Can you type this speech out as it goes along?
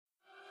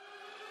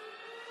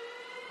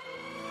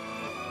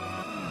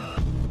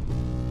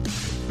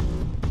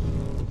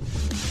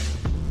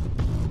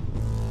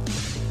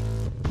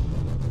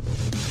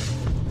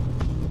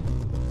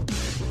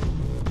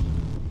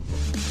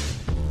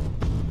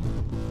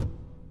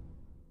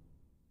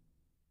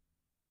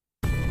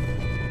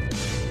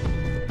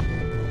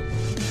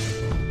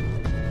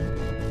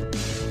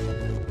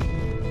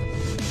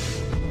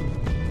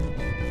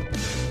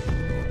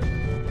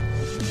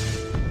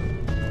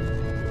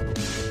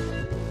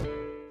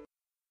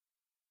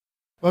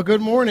Well,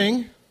 good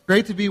morning.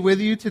 Great to be with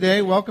you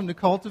today. Welcome to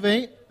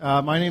Cultivate.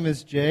 My name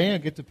is Jay. I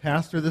get to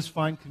pastor this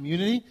fine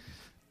community,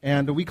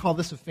 and we call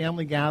this a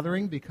family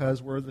gathering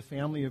because we're the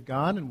family of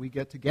God and we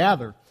get to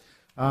gather.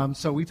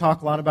 So we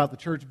talk a lot about the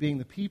church being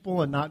the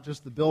people and not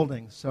just the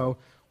building. So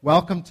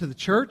welcome to the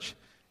church,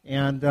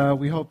 and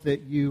we hope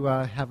that you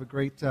have a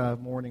great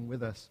morning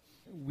with us.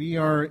 We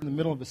are in the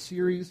middle of a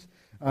series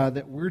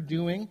that we're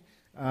doing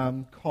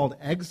called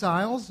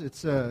Exiles.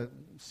 It's a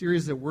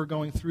series that we're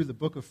going through the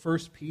book of 1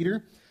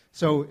 Peter.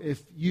 So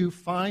if you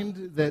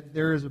find that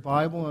there is a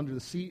Bible under the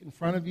seat in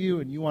front of you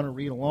and you want to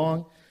read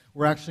along,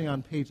 we're actually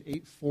on page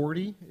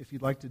 840. If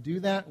you'd like to do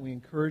that, we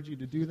encourage you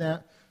to do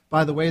that.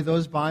 By the way,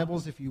 those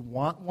Bibles, if you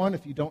want one,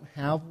 if you don't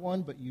have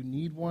one but you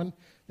need one,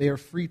 they are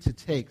free to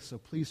take. So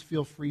please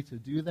feel free to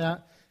do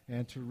that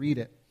and to read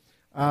it.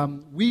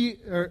 We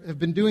have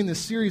been doing this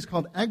series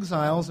called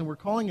Exiles, and we're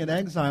calling it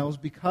Exiles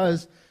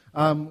because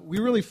we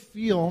really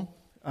feel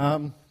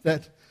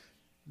that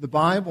the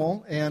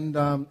Bible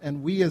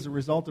and we, as a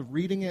result of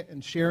reading it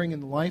and sharing in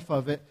the life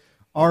of it,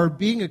 are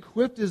being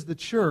equipped as the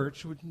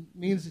church, which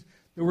means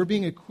that we're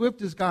being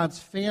equipped as God's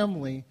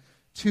family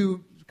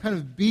to kind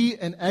of be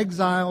an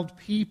exiled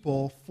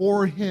people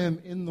for Him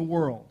in the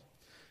world.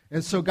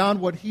 And so God,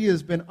 what He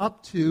has been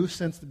up to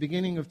since the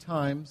beginning of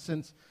time,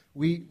 since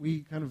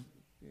we kind of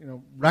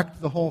wrecked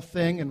the whole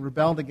thing and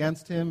rebelled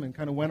against Him and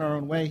kind of went our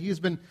own way, He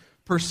has been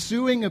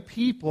pursuing a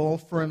people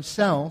for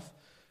Himself,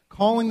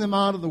 calling them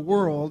out of the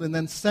world, and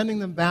then sending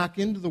them back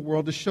into the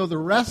world to show the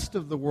rest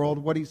of the world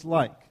what He's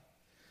like.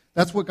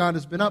 That's what God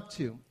has been up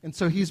to. And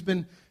so He's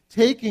been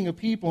taking a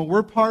people, and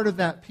we're part of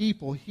that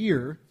people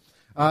here,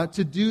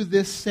 to do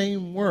this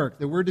same work,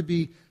 that we're to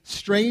be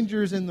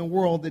strangers in the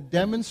world that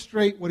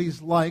demonstrate what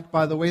He's like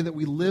by the way that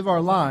we live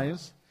our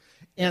lives,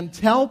 and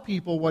tell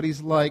people what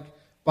He's like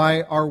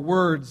by our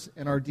words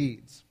and our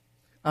deeds.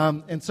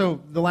 And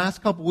so the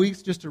last couple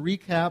weeks, just to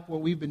recap,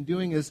 what we've been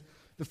doing is,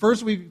 the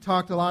first week we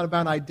talked a lot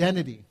about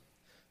identity,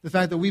 the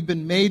fact that we've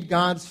been made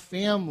God's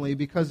family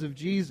because of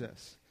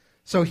Jesus.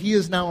 So He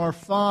is now our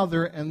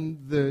Father,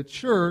 and the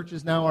church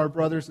is now our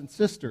brothers and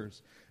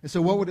sisters. And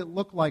so what would it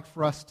look like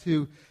for us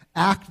to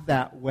act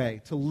that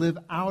way, to live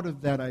out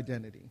of that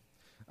identity?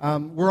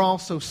 We're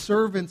also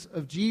servants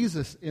of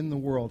Jesus in the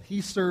world.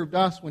 He served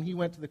us when He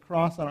went to the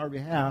cross on our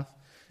behalf,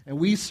 and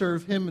we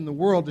serve Him in the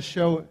world to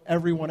show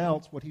everyone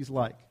else what He's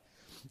like.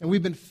 And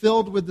we've been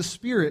filled with the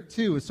Spirit,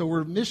 too, so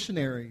we're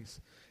missionaries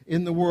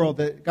in the world,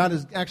 that God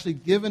has actually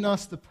given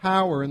us the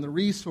power and the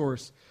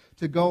resource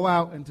to go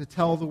out and to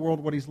tell the world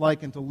what He's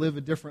like and to live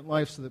a different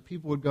life so that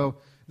people would go,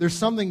 there's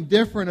something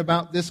different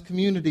about this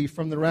community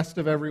from the rest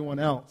of everyone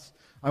else.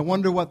 I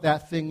wonder what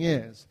that thing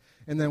is.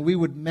 And then we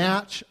would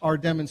match our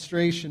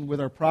demonstration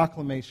with our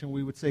proclamation.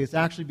 We would say it's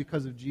actually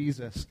because of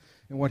Jesus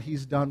and what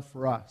He's done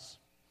for us.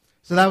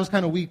 So that was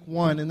kind of week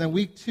one. And then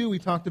week two, we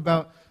talked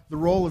about the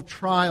role of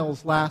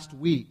trials last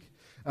week,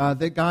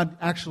 that God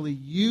actually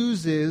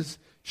uses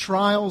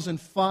trials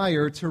and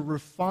fire to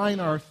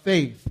refine our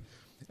faith.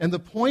 And the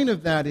point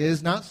of that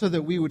is not so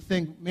that we would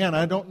think, man,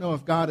 I don't know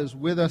if God is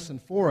with us and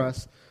for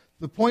us.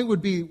 The point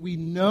would be we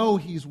know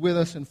He's with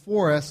us and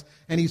for us,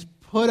 and He's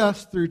put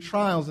us through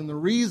trials. And the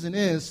reason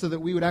is so that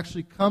we would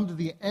actually come to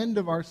the end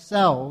of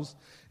ourselves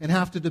and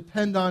have to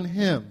depend on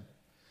Him.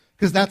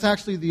 Because that's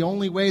actually the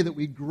only way that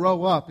we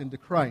grow up into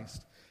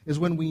Christ, is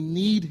when we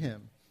need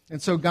Him.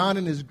 And so God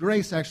in His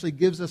grace actually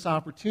gives us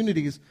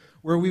opportunities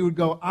where we would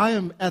go, I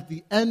am at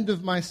the end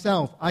of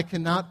myself. I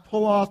cannot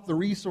pull off the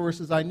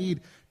resources I need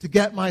to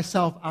get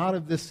myself out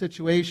of this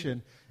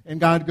situation. And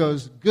God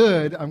goes,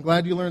 good, I'm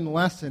glad you learned the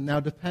lesson. Now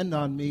depend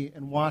on me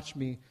and watch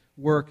me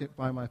work it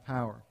by my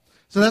power.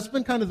 So that's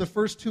been kind of the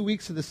first 2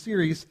 weeks of the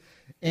series.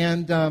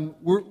 And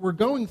we're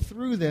going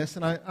through this,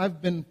 and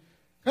I've been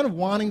kind of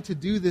wanting to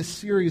do this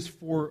series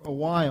for a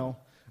while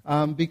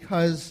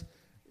because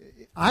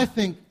I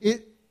think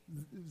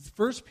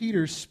 1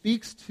 Peter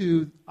speaks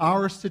to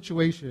our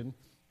situation.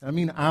 I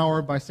mean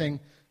our by saying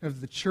kind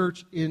of the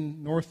church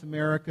in North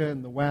America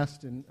and the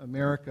West and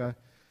America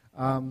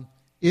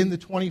in the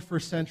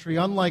 21st century,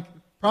 unlike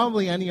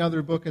probably any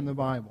other book in the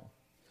Bible.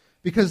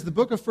 Because the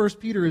book of 1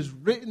 Peter is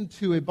written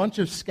to a bunch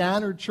of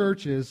scattered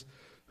churches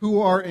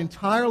who are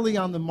entirely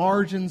on the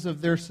margins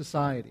of their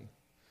society.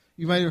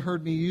 You might have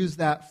heard me use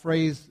that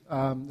phrase,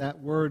 that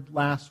word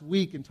last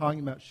week in talking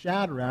about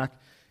Shadrach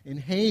in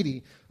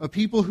Haiti, of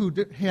people who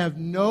have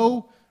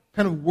no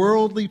kind of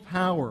worldly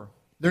power.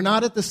 They're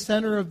not at the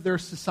center of their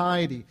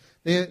society.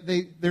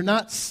 They're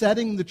not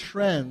setting the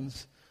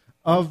trends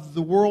of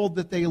the world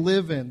that they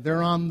live in.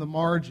 They're on the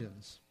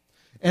margins.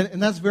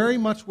 And that's very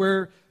much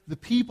where the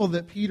people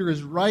that Peter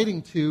is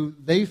writing to,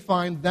 they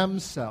find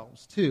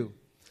themselves too.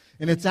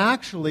 And it's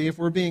actually, if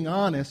we're being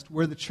honest,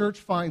 where the church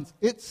finds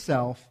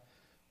itself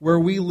where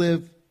we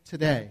live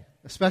today,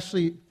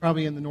 especially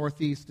probably in the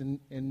Northeast and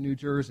in New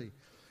Jersey.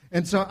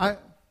 And so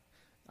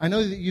I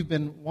know that you've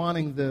been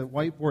wanting the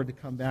whiteboard to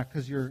come back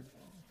because you're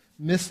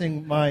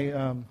missing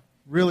my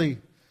really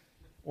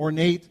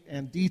ornate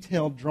and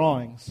detailed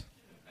drawings.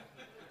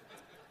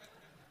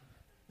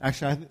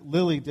 Actually,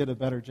 Lily did a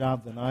better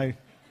job than I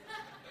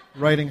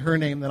writing her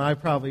name than I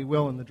probably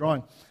will in the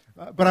drawing.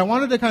 But I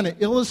wanted to kind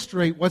of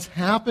illustrate what's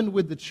happened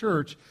with the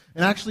church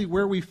and actually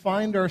where we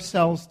find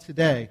ourselves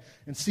today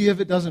and see if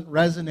it doesn't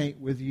resonate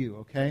with you,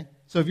 okay?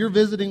 So if you're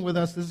visiting with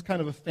us, this is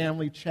kind of a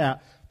family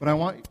chat, but I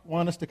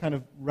want us to kind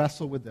of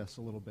wrestle with this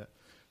a little bit.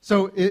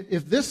 So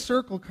if this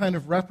circle kind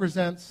of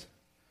represents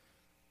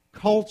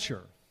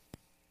culture,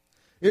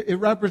 it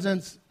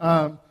represents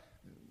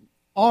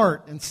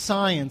art and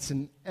science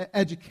and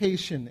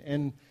education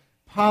and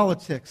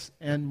politics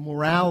and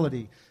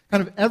morality,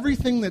 kind of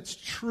everything that's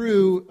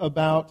true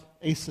about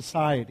a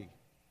society,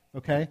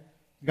 okay?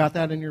 You got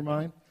that in your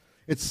mind?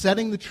 It's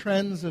setting the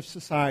trends of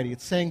society.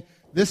 It's saying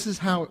this is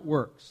how it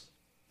works.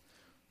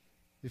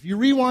 If you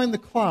rewind the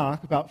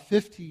clock about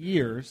 50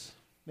 years,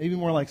 maybe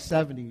more like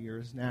 70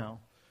 years now,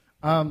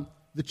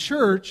 the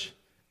church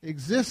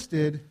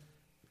existed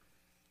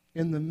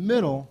in the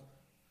middle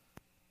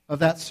of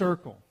that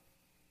circle.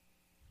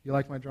 You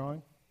like my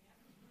drawing?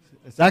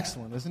 It's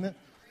excellent, isn't it?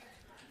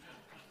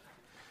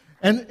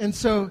 And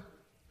so,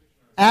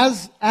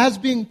 as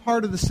being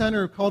part of the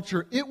center of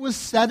culture, it was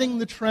setting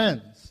the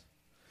trends.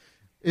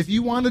 If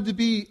you wanted to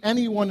be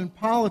anyone in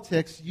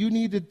politics, you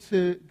needed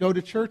to go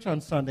to church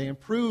on Sunday and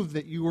prove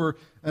that you were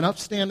an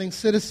upstanding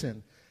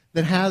citizen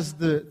that has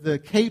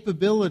the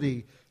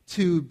capability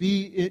to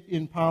be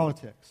in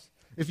politics.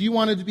 If you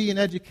wanted to be in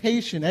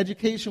education,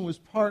 education was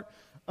part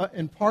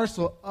and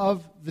parcel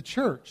of the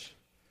church.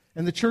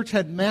 And the church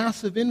had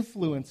massive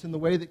influence in the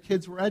way that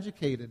kids were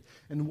educated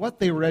and what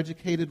they were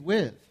educated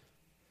with.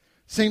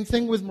 Same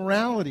thing with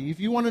morality. If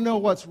you want to know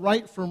what's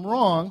right from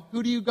wrong,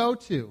 who do you go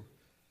to?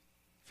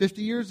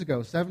 50 years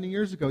ago, 70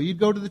 years ago, you'd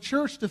go to the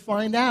church to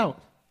find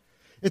out.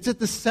 It's at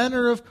the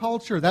center of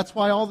culture. That's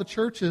why all the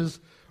churches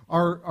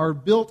are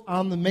built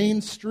on the main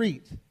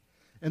street.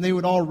 And they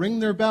would all ring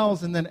their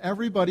bells, and then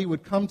everybody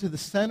would come to the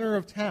center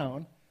of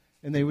town,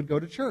 and they would go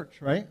to church,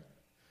 right?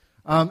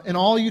 And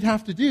all you'd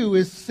have to do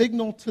is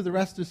signal to the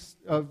rest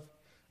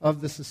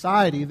of the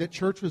society that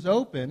church was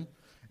open,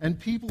 and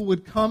people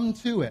would come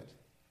to it.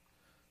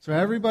 So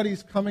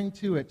everybody's coming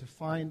to it to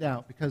find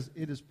out, because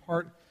it is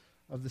part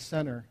of the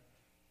center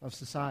of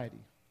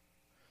society.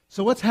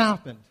 So what's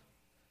happened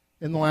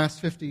in the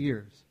last 50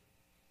 years?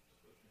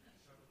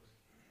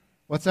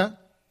 What's that?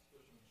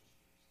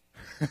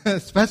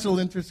 Special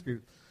interest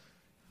group.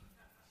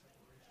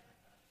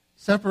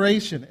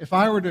 Separation. If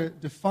I were to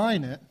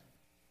define it,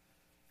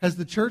 has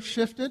the church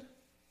shifted?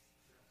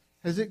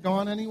 Has it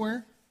gone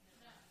anywhere?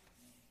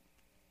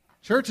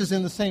 Church is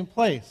in the same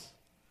place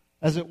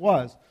as it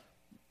was.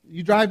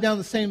 You drive down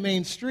the same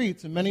main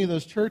streets, and many of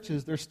those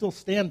churches, they're still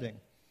standing.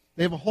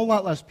 They have a whole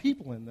lot less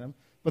people in them,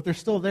 but they're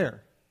still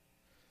there.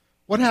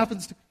 What's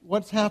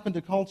happened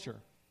to culture?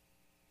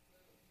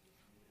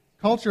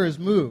 Culture has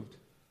moved.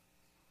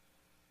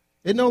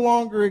 It no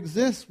longer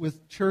exists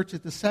with church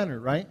at the center,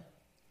 right?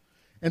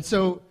 And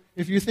so,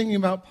 if you're thinking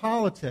about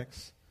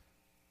politics,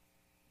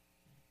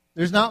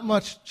 there's not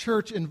much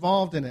church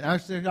involved in it.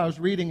 Actually, I was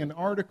reading an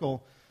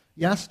article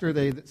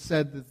yesterday that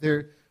said that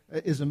there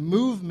is a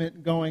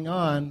movement going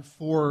on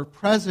for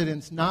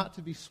presidents not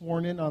to be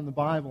sworn in on the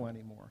Bible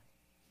anymore.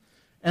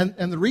 And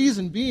the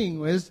reason being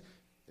was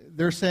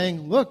they're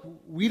saying, look,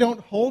 we don't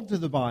hold to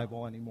the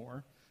Bible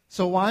anymore,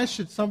 so why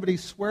should somebody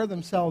swear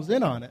themselves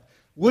in on it?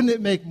 Wouldn't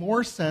it make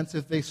more sense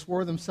if they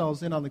swore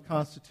themselves in on the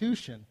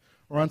Constitution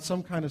or on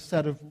some kind of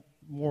set of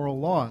moral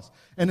laws?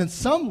 And in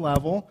some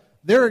level,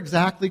 they're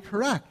exactly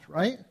correct,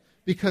 right?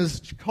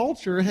 Because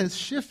culture has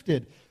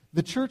shifted.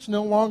 The church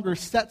no longer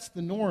sets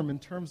the norm in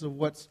terms of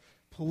what's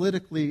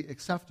politically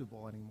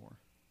acceptable anymore.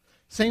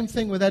 Same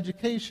thing with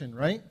education,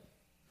 right?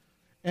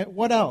 And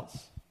what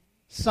else?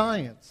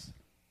 Science.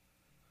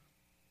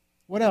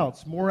 What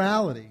else?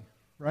 Morality,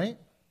 right?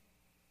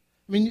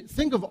 I mean,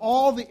 think of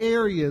all the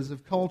areas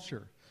of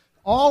culture.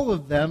 All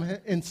of them,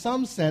 in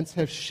some sense,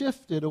 have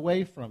shifted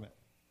away from it.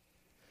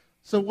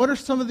 So what are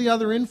some of the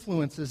other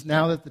influences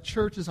now that the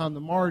church is on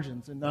the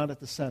margins and not at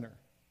the center?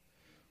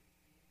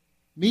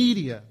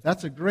 Media,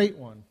 that's a great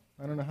one.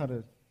 I don't know how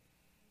to,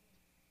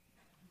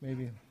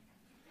 maybe.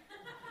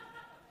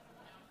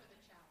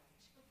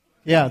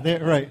 Yeah,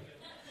 right.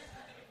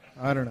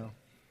 I don't know.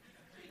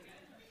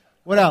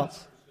 What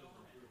else?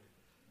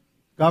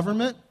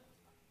 Government?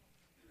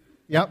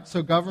 Yep,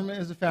 so government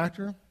is a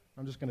factor.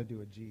 I'm just going to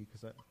do a G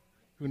because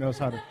who knows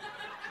how to.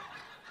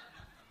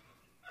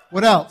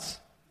 What else?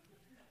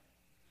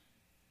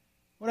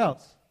 What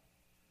else?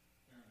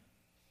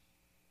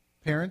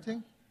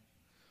 Parenting?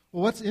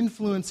 Well, what's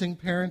influencing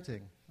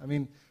parenting? I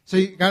mean, so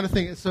you got to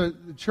think, so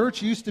the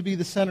church used to be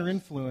the center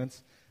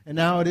influence, and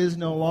now it is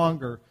no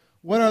longer.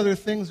 What other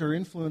things are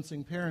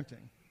influencing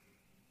parenting?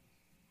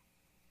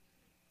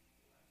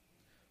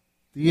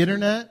 The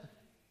internet?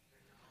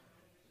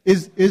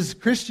 Is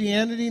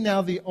Christianity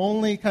now the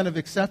only kind of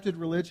accepted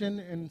religion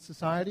in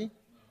society?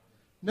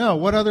 No.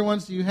 What other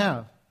ones do you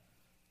have?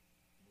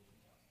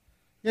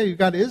 Yeah, you've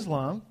got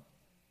Islam.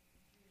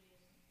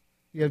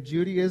 You have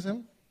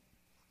Judaism.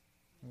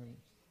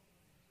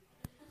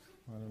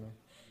 I don't know.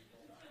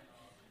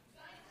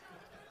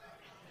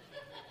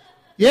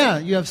 Yeah,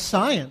 you have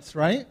science,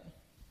 right?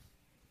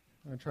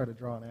 I'm going to try to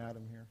draw an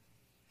atom here.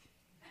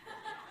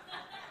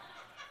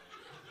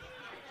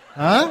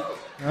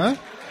 Huh?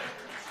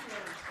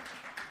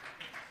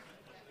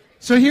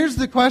 So here's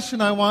the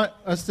question I want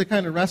us to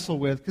kind of wrestle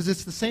with, because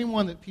it's the same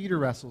one that Peter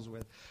wrestles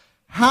with.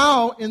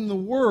 How in the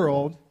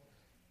world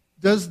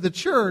does the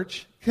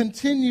church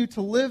continue to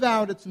live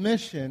out its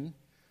mission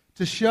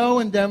to show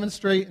and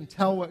demonstrate and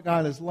tell what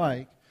God is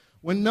like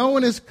when no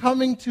one is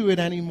coming to it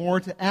anymore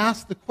to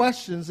ask the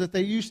questions that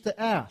they used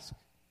to ask?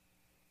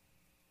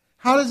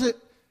 How does it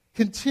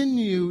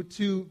continue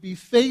to be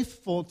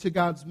faithful to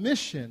God's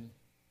mission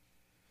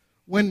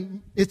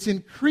when it's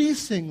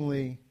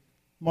increasingly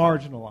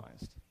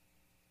marginalized?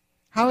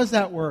 How is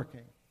that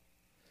working?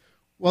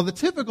 Well, the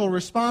typical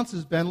response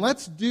has been,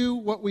 let's do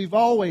what we've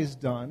always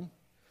done,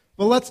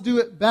 but let's do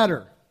it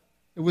better,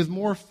 with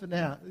more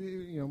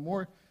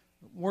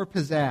more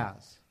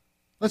pizzazz.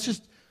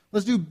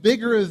 Let's do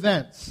bigger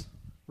events,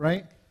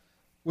 right?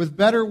 With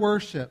better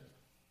worship.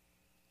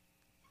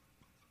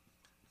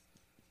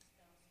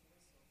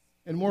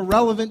 And more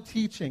relevant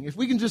teaching. If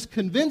we can just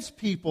convince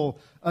people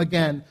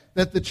again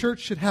that the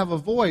church should have a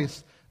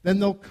voice, then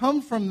they'll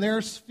come from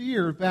their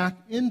sphere back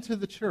into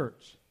the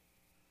church.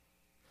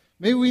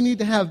 Maybe we need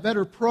to have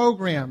better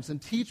programs and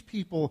teach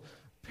people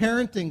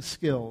parenting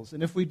skills.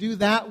 And if we do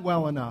that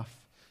well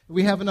enough, if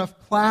we have enough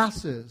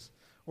classes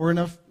or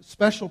enough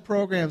special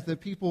programs that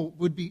people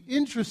would be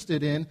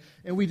interested in,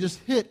 and we just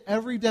hit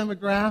every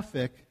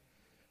demographic,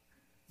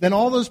 then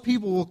all those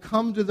people will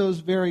come to those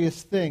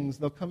various things.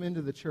 They'll come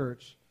into the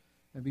church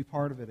and be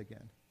part of it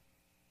again.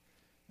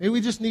 Maybe we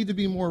just need to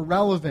be more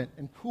relevant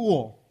and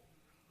cool.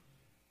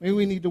 Maybe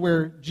we need to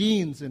wear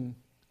jeans and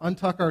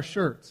untuck our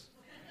shirts.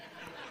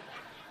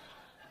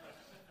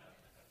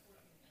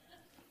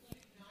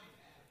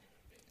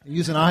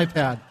 Use an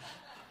iPad.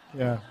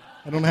 Yeah,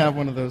 I don't have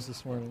one of those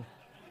this morning.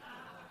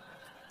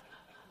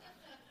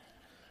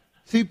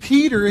 See,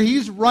 Peter,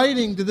 he's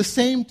writing to the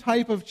same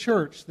type of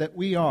church that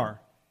we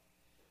are.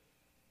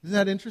 Isn't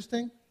that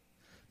interesting?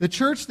 The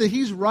church that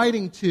he's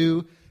writing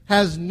to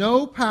has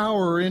no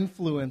power or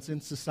influence in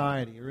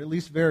society, or at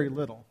least very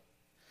little.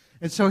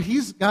 And so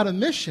he's got a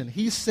mission.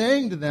 He's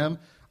saying to them,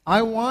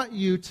 I want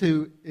you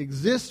to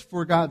exist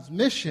for God's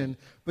mission,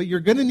 but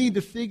you're going to need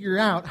to figure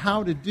out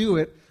how to do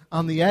it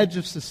on the edge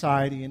of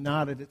society and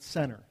not at its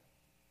center.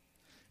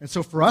 And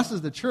so for us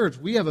as the church,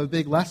 we have a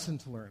big lesson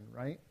to learn,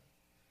 right?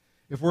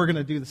 If we're going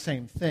to do the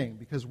same thing,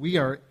 because we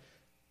are,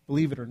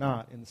 believe it or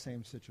not, in the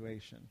same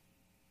situation.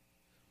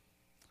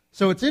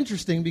 So it's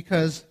interesting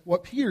because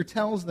what Peter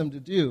tells them to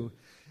do,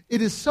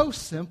 it is so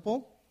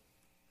simple.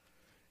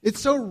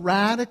 It's so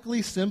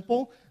radically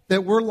simple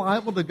that we're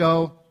liable to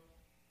go,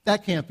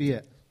 that can't be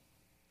it.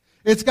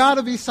 It's got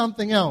to be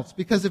something else,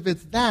 because if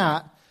it's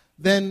that,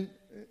 then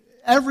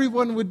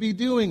everyone would be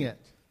doing it.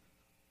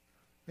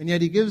 And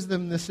yet he gives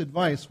them this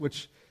advice,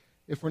 which,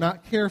 if we're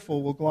not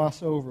careful, we'll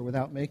gloss over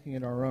without making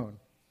it our own.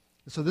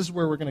 So this is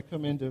where we're going to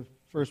come into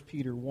 1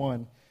 Peter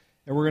 1.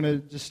 And we're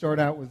going to just start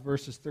out with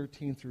verses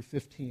 13 through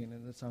 15.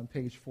 And it's on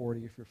page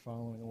 40 if you're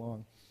following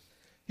along.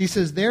 He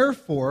says,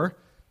 therefore,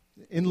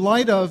 in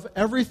light of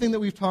everything that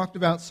we've talked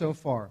about so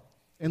far,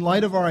 in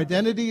light of our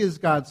identity as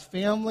God's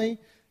family,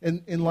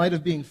 in light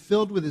of being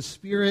filled with His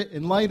Spirit,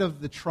 in light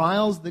of the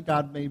trials that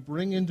God may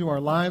bring into our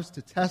lives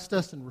to test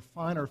us and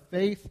refine our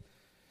faith,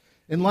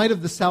 in light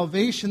of the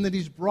salvation that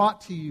He's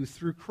brought to you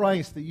through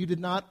Christ that you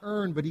did not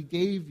earn but He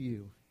gave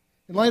you,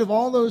 in light of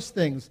all those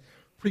things,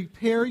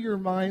 prepare your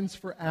minds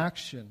for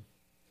action.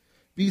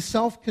 Be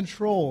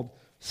self-controlled.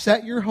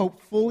 Set your hope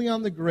fully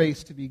on the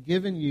grace to be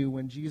given you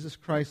when Jesus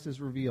Christ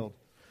is revealed.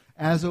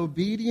 As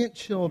obedient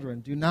children,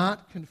 do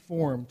not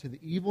conform to the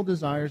evil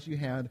desires you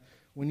had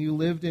when you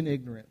lived in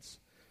ignorance.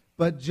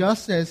 But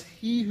just as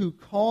He who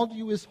called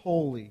you is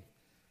holy,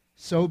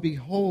 so be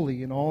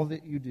holy in all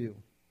that you do.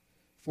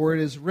 For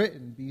it is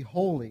written, be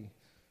holy,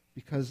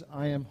 because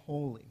I am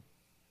holy.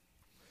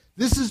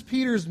 This is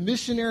Peter's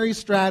missionary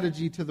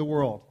strategy to the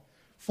world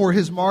for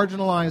his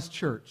marginalized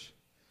church.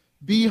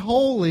 Be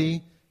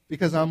holy,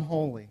 because I'm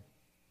holy.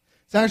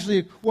 It's actually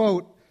a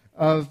quote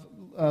of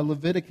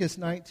Leviticus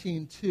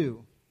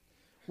 19:2,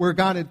 where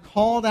God had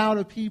called out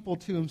a people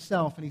to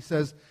Himself, and He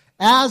says,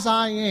 as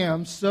I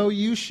am, so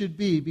you should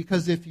be,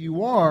 because if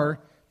you are,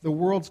 the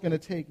world's going to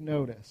take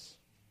notice.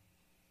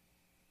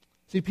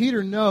 See,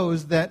 Peter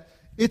knows that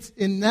it's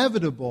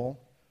inevitable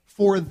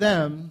for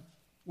them,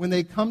 when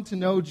they come to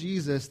know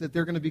Jesus, that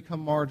they're going to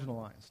become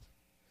marginalized.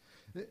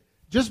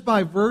 Just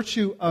by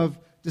virtue of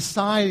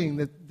deciding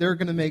that they're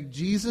going to make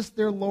Jesus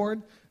their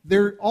Lord,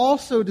 they're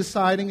also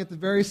deciding at the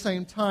very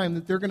same time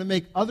that they're going to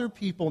make other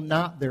people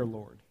not their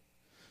Lord.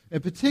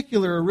 In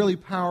particular, a really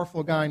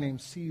powerful guy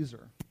named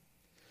Caesar.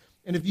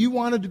 And if you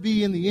wanted to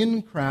be in the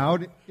in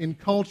crowd, in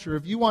culture,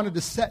 if you wanted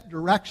to set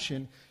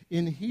direction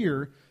in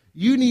here,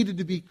 you needed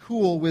to be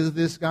cool with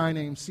this guy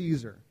named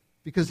Caesar,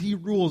 because he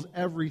rules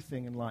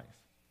everything in life.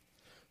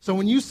 So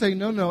when you say,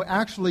 no,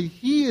 actually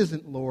He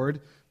isn't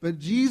Lord, but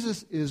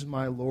Jesus is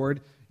my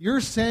Lord,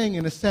 you're saying,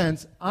 in a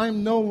sense,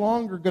 I'm no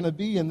longer going to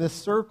be in this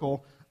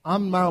circle.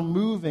 I'm now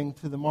moving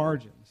to the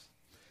margins.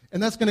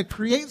 And that's going to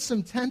create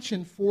some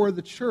tension for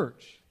the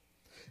church.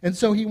 And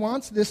so he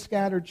wants this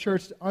scattered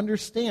church to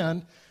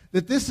understand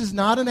that this is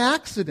not an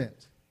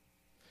accident.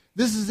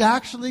 This is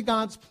actually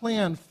God's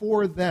plan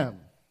for them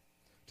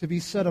to be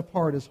set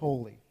apart as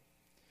holy.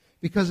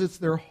 Because it's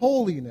their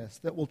holiness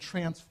that will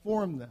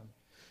transform them.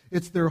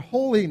 It's their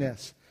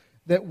holiness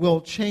that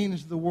will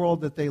change the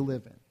world that they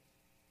live in.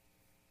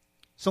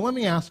 So let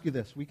me ask you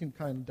this. We can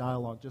kind of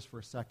dialogue just for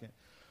a second.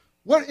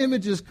 What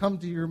images come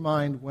to your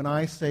mind when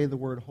I say the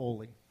word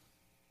holy?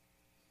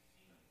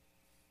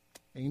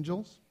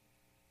 Angels?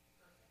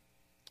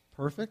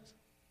 Perfect?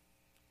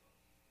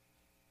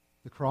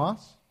 The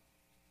cross?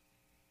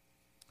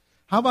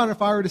 How about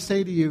if I were to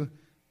say to you,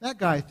 that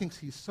guy thinks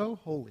he's so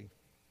holy?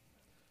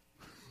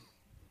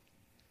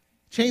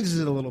 Changes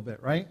it a little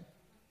bit, right?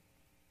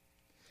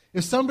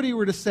 If somebody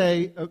were to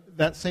say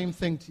that same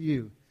thing to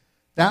you,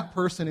 that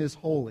person is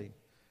holy,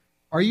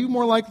 are you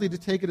more likely to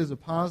take it as a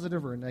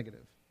positive or a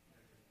negative?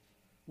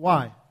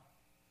 Why?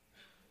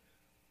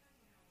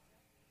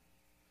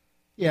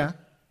 Yeah,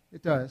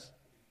 it does.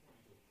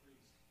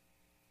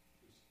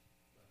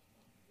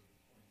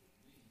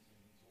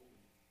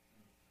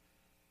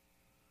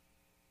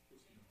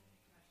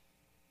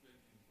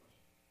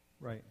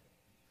 Right.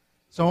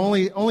 So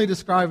only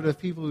describe it of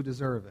people who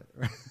deserve it,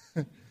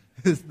 right?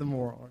 Is the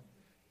moral.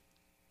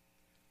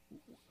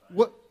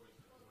 What?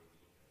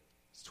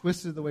 It's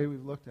twisted the way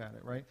we've looked at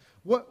it, right?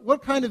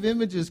 What kind of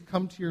images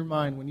come to your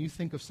mind when you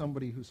think of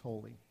somebody who's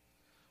holy?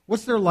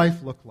 What's their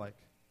life look like?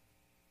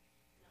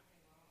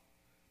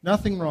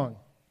 Nothing wrong.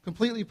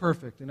 Completely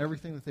perfect in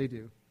everything that they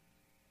do.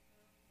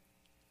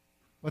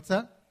 What's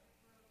that?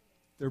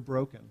 They're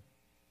broken.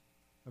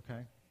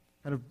 Okay.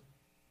 Kind of,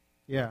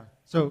 yeah.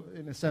 So,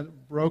 in a sense,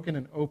 broken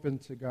and open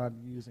to God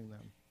using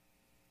them.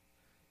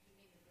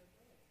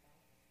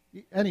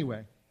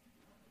 Anyway.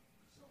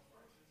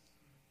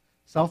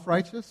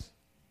 Self-righteous?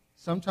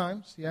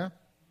 Sometimes, yeah.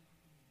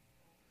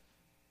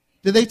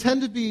 Do they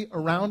tend to be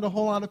around a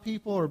whole lot of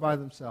people or by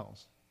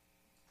themselves?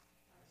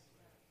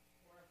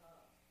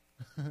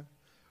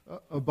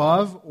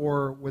 Above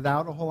or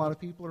without a whole lot of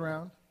people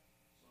around?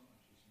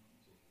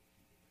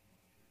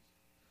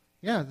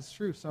 Yeah, that's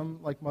true. Some,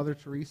 like Mother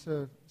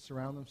Teresa,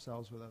 surround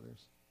themselves with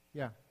others.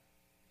 Yeah.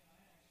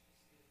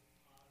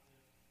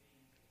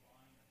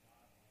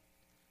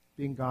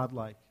 Being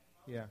godlike.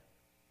 Yeah.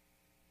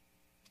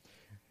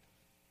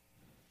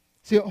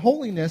 See,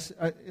 holiness,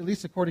 at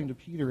least according to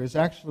Peter, is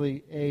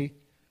actually a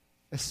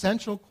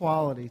essential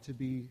quality to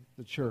be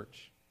the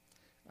church.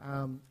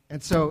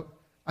 And so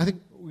I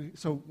think,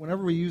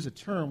 whenever we use a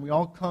term, we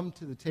all come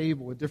to the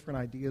table with different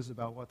ideas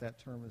about what that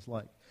term is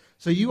like.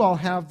 So you all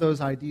have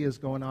those ideas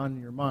going on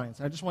in your minds.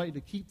 I just want you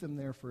to keep them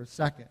there for a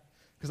second,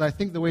 because I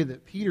think the way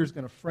that Peter's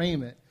going to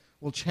frame it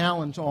will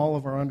challenge all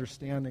of our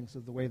understandings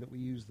of the way that we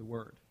use the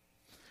word.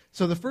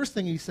 So the first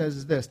thing he says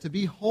is this: to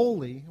be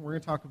holy, and we're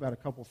going to talk about a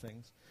couple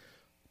things.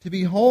 To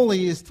be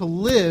holy is to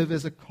live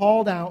as a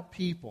called out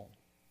people.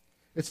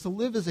 It's to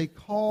live as a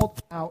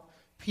called out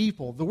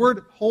people. The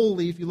word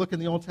holy, if you look in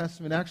the Old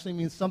Testament, actually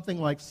means something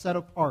like set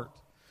apart,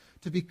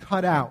 to be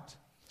cut out.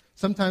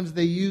 Sometimes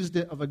they used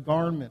it of a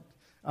garment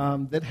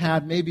that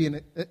had maybe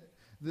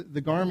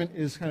the garment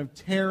is kind of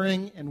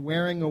tearing and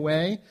wearing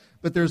away,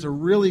 but there's a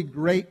really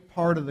great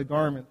part of the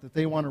garment that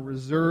they want to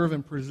reserve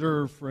and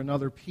preserve for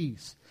another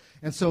piece.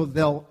 And so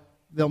they'll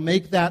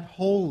make that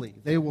holy.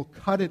 They will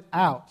cut it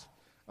out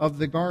of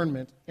the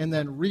garment and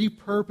then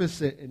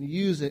repurpose it and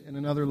use it in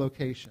another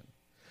location.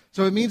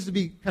 So it means to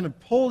be kind of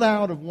pulled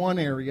out of one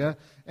area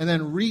and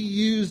then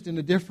reused in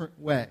a different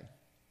way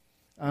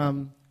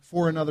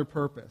for another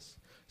purpose.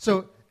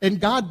 So, and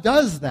God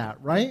does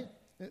that, right?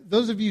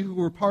 Those of you who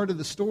were part of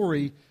the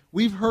story,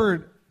 we've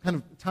heard kind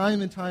of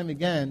time and time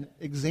again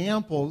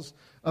examples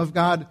of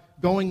God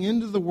going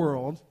into the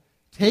world,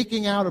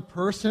 taking out a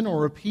person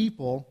or a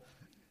people,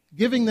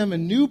 giving them a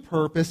new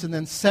purpose, and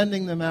then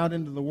sending them out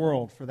into the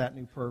world for that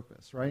new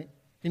purpose, right?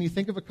 Can you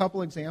think of a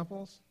couple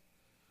examples?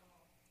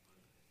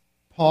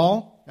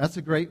 Paul, that's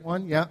a great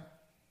one, yep.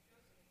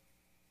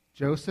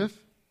 Joseph,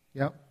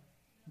 yep.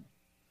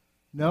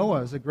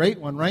 Noah is a great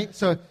one, right?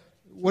 So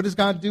what does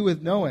God do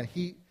with Noah?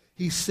 He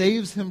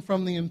saves him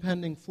from the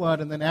impending flood,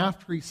 and then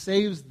after he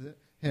saves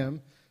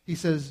him, he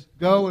says,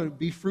 go and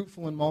be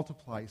fruitful and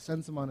multiply. He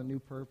sends him on a new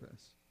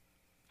purpose.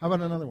 How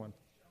about another one?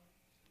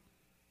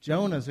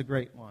 Jonah's a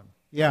great one.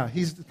 Yeah,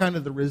 he's kind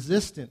of the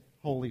resistant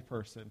holy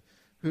person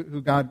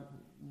who God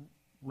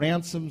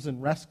ransoms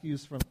and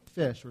rescues from the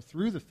fish or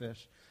through the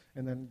fish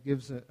and then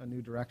gives a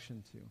new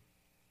direction to.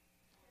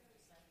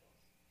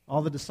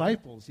 All the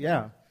disciples,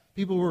 yeah.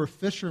 People who were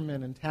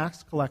fishermen and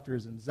tax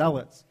collectors and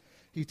zealots.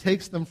 He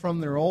takes them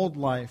from their old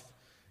life,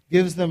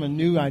 gives them a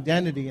new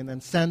identity, and then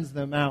sends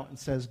them out and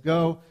says,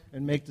 go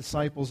and make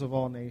disciples of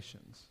all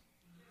nations.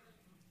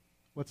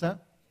 What's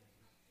that?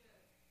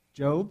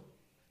 Job?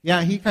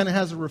 Yeah, he kind of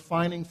has a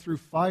refining through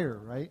fire,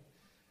 right?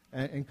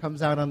 And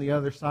comes out on the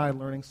other side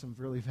learning some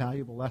really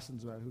valuable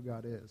lessons about who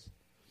God is.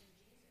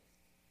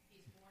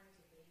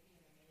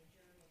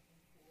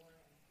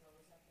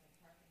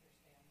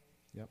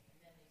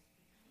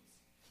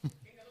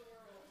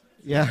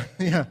 Yeah,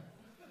 yeah.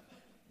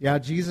 Yeah,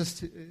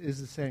 Jesus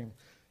is the same.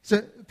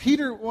 So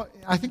Peter,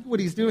 I think what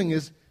he's doing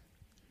is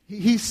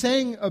he's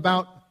saying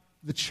about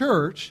the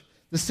church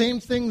the same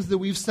things that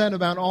we've said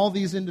about all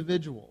these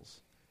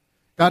individuals.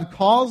 God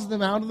calls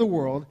them out of the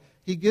world,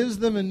 he gives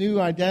them a new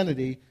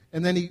identity,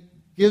 and then he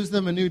gives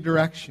them a new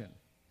direction.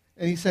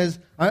 And he says,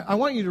 I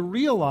want you to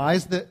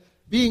realize that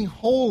being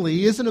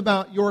holy isn't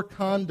about your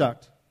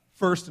conduct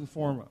first and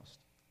foremost.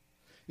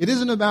 It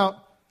isn't about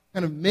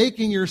kind of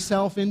making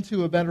yourself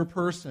into a better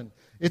person.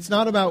 It's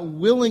not about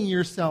willing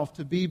yourself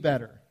to be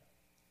better.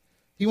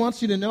 He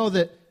wants you to know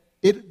that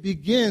it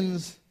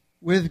begins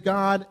with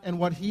God and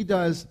what he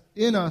does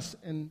in us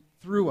and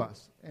through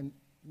us and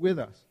with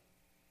us.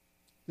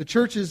 The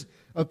church is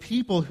a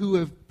people who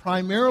have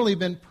primarily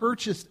been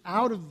purchased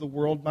out of the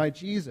world by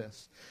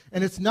Jesus.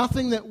 And it's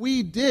nothing that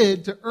we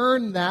did to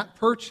earn that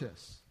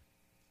purchase.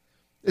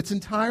 It's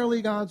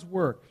entirely God's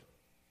work.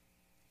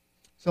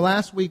 So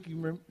last week,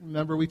 you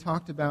remember, we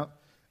talked about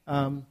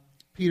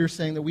Peter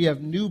saying that we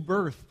have new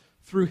birth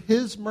through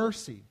his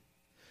mercy.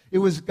 It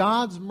was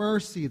God's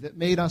mercy that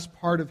made us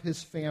part of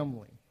his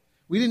family.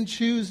 We didn't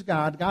choose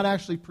God. God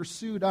actually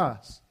pursued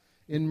us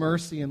in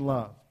mercy and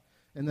love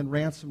and then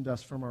ransomed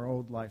us from our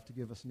old life to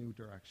give us new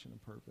direction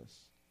and purpose.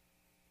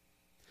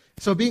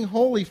 So being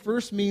holy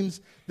first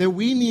means that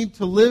we need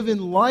to live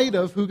in light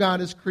of who God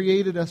has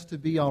created us to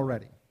be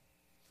already.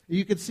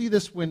 You can see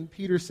this when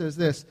Peter says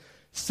this,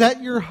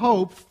 set your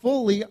hope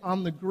fully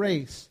on the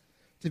grace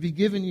to be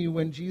given you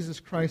when Jesus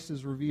Christ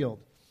is revealed.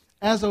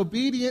 As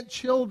obedient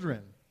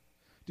children,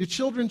 do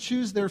children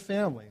choose their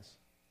families?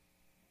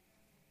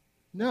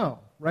 No,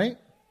 right?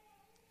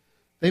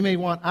 They may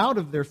want out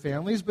of their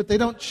families, but they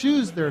don't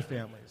choose their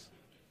families.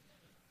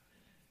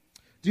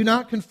 Do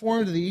not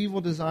conform to the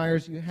evil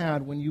desires you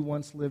had when you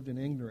once lived in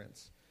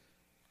ignorance.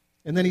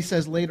 And then he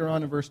says later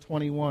on in verse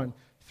 21,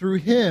 through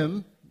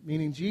him,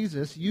 meaning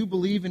Jesus, you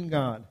believe in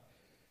God,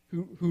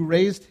 who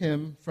raised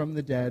him from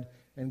the dead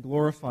and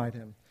glorified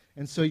him.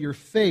 And so your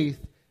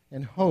faith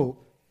and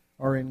hope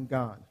are in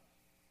God.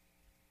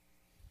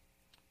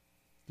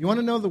 Do you want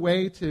to know the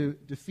way to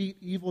defeat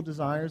evil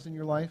desires in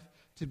your life?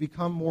 To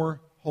become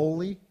more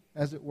holy,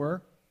 as it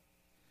were?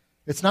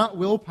 It's not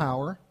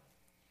willpower.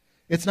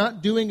 It's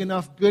not doing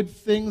enough good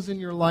things in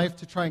your life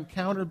to try and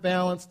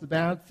counterbalance the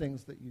bad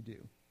things that you do.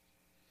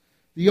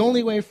 The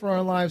only way for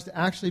our lives to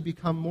actually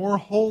become more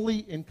holy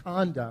in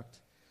conduct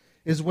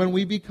is when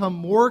we become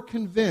more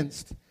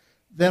convinced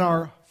that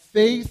our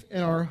faith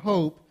and our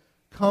hope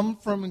come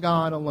from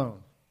God alone.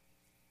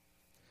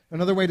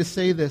 Another way to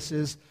say this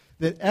is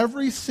that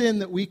every sin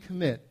that we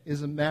commit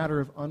is a matter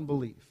of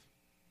unbelief.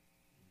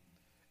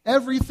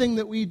 Everything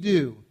that we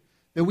do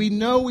that we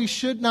know we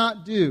should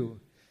not do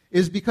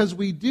is because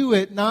we do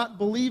it not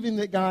believing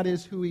that God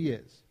is who he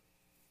is.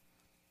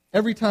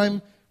 Every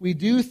time we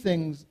do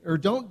things or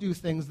don't do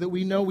things that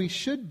we know we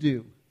should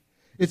do,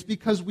 it's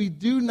because we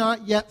do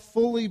not yet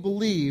fully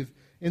believe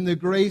in the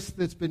grace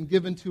that's been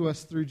given to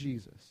us through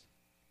Jesus.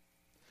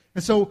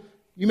 And so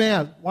you may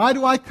ask, why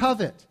do I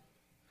covet?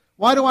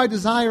 Why do I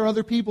desire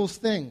other people's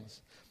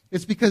things?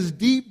 It's because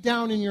deep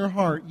down in your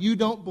heart, you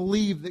don't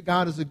believe that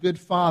God is a good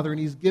father and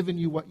he's given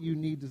you what you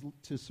need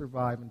to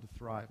survive and to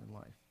thrive in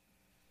life.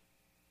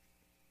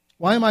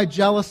 Why am I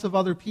jealous of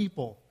other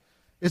people?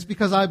 It's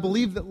because I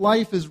believe that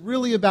life is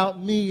really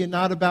about me and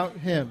not about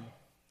him.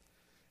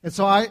 And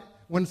so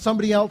when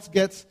somebody else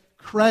gets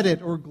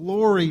credit or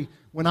glory,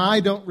 when I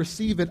don't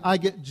receive it, I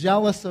get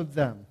jealous of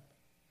them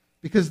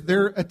because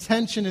their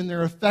attention and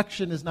their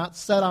affection is not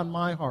set on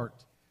my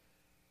heart.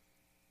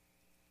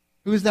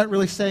 Who is that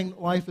really saying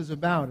life is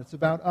about? It's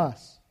about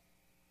us.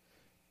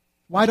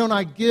 Why don't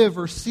I give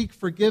or seek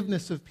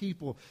forgiveness of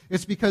people?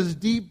 It's because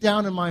deep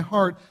down in my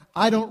heart,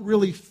 I don't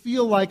really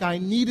feel like I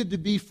needed to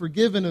be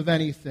forgiven of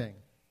anything.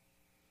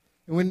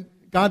 And when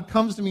God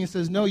comes to me and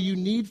says, no, you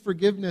need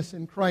forgiveness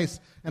in Christ,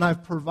 and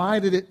I've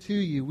provided it to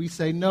you, we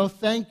say, no,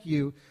 thank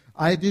you.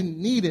 I didn't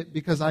need it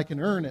because I can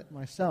earn it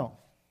myself.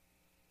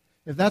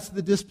 If that's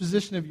the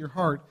disposition of your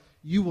heart,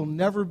 you will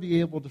never be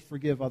able to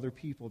forgive other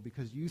people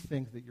because you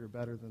think that you're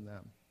better than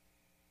them.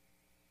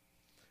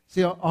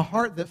 See, a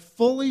heart that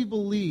fully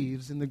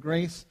believes in the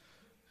grace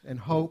and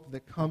hope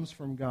that comes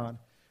from God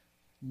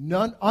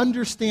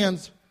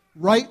understands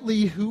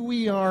rightly who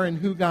we are and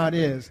who God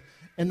is.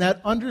 And that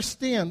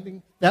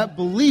understanding, that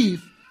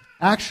belief,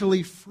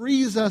 actually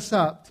frees us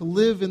up to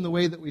live in the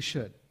way that we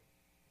should.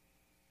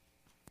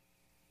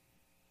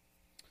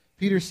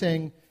 Peter's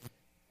saying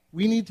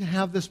we need to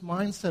have this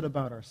mindset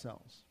about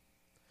ourselves.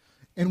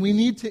 And we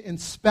need to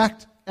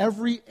inspect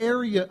every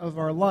area of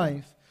our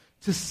life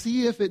to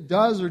see if it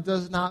does or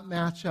does not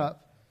match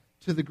up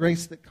to the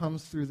grace that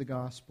comes through the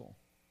gospel.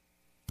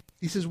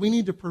 He says we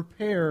need to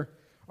prepare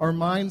our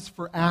minds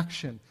for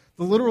action.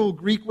 The literal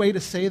Greek way to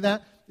say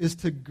that is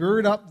to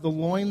gird up the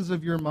loins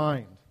of your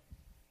mind.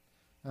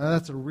 Now,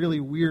 that's a really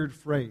weird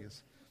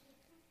phrase.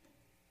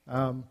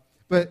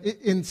 But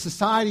in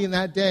society in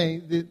that day,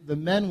 the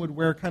men would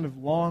wear kind of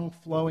long,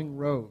 flowing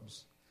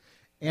robes.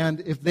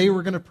 And if they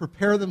were going to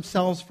prepare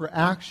themselves for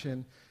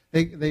action,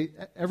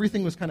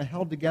 Everything was kind of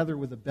held together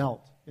with a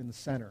belt in the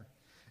center.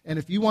 And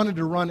if you wanted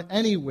to run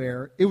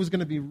anywhere, it was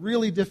going to be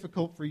really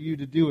difficult for you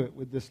to do it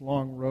with this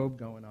long robe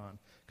going on,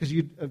 because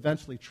you'd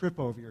eventually trip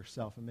over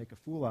yourself and make a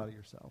fool out of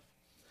yourself.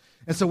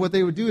 And so what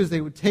they would do is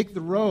they would take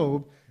the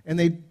robe and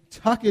they'd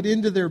tuck it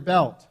into their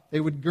belt. They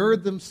would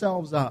gird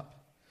themselves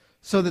up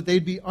so that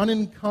they'd be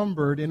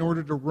unencumbered in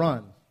order to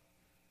run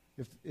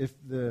if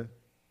the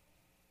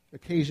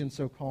occasion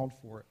so called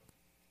for it.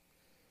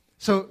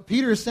 So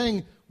Peter is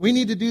saying we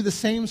need to do the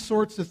same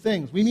sorts of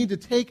things. We need to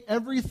take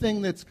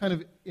everything that's kind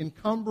of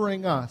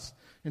encumbering us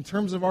in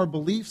terms of our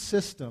belief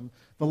system,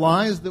 the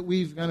lies that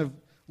we've kind of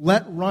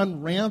let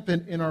run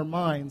rampant in our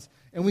minds,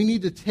 and we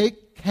need to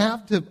take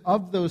captive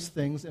of those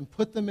things and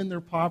put them in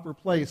their proper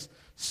place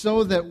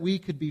so that we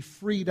could be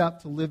freed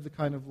up to live the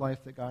kind of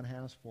life that God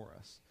has for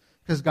us.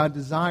 Because God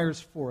desires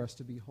for us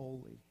to be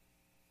holy.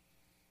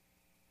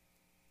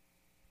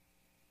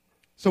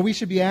 So we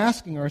should be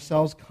asking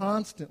ourselves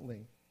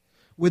constantly,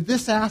 with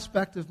this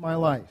aspect of my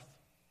life,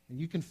 and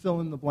you can fill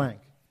in the blank,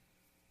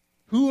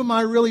 who am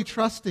I really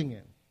trusting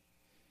in?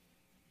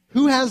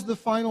 Who has the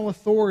final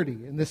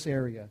authority in this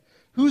area?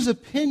 Whose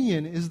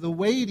opinion is the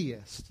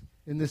weightiest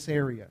in this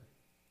area?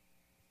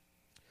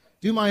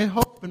 Do my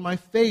hope and my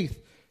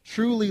faith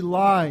truly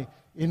lie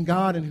in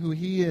God and who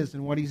He is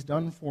and what He's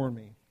done for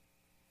me?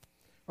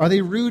 Are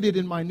they rooted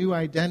in my new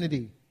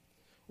identity?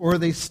 Or are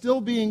they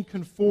still being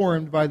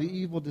conformed by the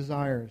evil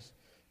desires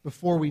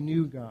before we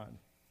knew God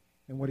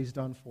and what He's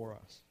done for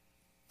us?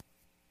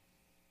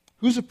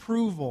 Whose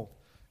approval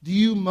do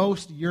you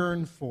most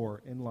yearn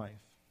for in life?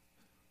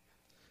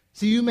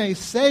 See, you may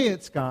say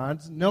it's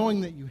God's,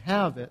 knowing that you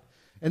have it,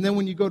 and then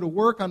when you go to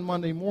work on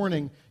Monday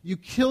morning, you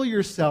kill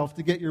yourself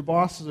to get your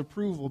boss's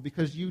approval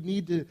because you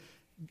need to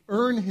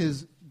earn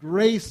His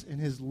grace and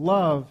His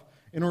love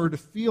in order to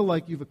feel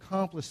like you've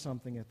accomplished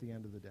something at the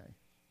end of the day.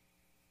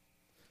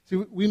 See,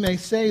 we may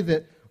say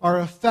that our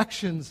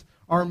affections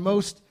are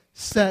most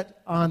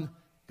set on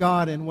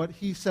God and what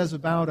He says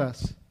about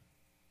us,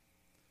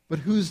 but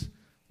whose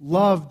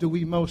love do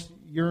we most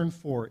yearn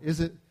for? Is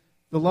it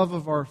the love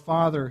of our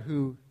Father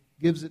who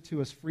gives it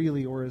to us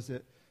freely, or is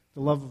it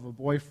the love of a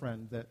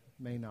boyfriend that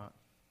may not?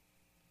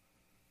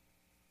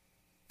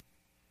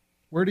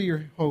 Where do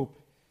your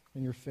hope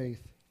and your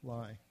faith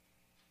lie?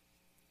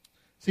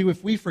 See,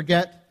 if we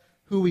forget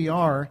who we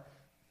are,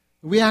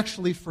 we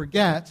actually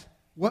forget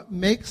what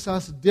makes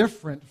us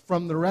different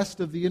from the rest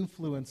of the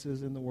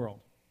influences in the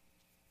world.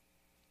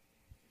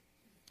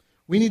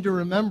 We need to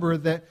remember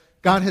that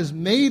God has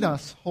made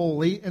us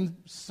holy, and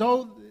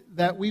so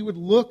that we would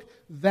look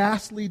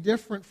vastly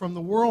different from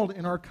the world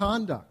in our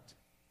conduct.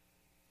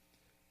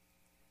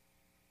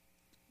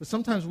 But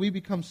sometimes we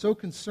become so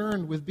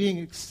concerned with being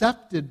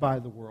accepted by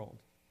the world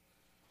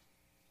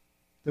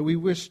that we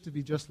wish to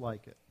be just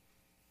like it.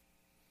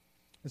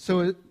 And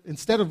so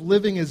instead of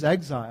living as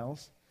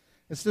exiles,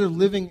 instead of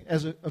living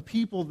as a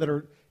people that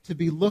are to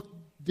be looked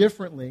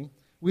differently,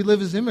 we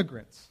live as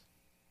immigrants.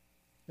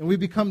 And we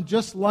become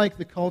just like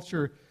the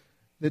culture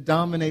that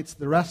dominates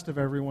the rest of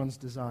everyone's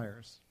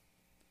desires,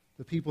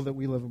 the people that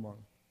we live among.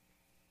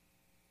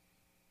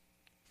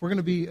 If we're going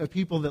to be a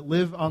people that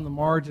live on the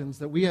margins,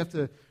 that we have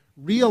to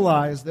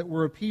realize that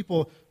we're a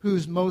people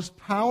whose most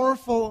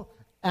powerful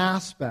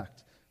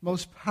aspect,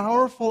 most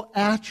powerful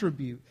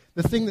attribute,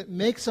 the thing that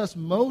makes us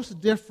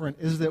most different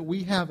is that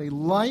we have a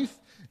life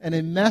and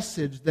a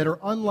message that are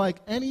unlike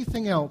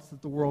anything else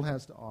that the world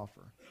has to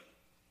offer.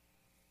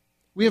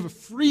 We have a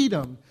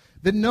freedom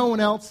that no one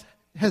else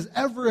has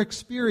ever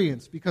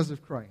experienced because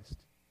of Christ.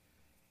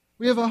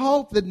 We have a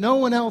hope that no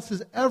one else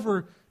has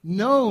ever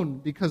known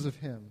because of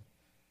Him.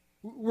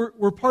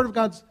 We're part of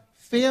God's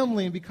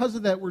family, and because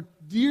of that, we're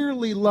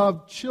dearly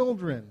loved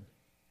children.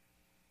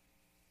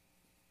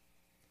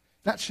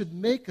 That should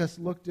make us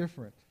look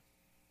different.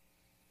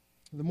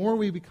 The more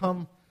we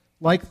become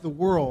like the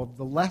world,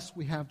 the less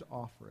we have to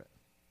offer it.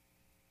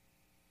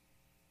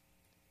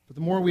 But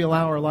the more we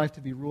allow our life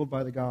to be ruled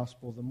by the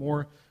gospel, the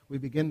more we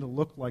begin to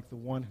look like the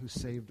one who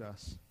saved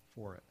us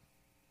for it.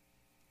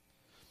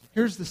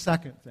 Here's the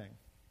second thing.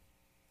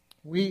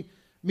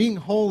 Being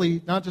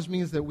holy not just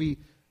means that we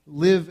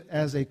live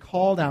as a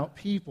called out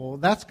people.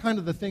 That's kind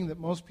of the thing that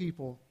most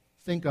people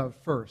think of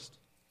first.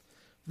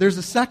 There's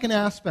a second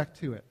aspect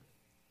to it.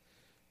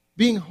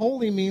 Being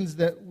holy means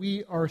that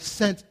we are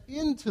sent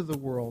into the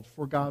world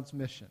for God's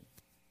mission.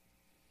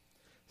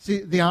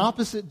 See, the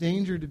opposite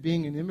danger to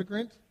being an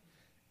immigrant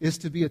is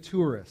to be a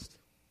tourist.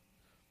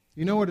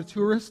 You know what a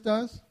tourist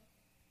does?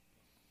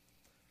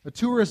 A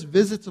tourist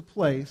visits a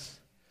place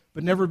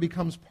but never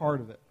becomes part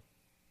of it.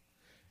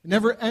 It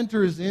never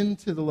enters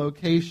into the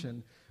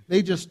location.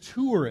 They just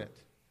tour it.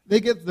 They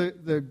get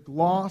the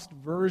glossed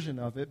version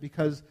of it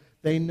because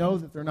they know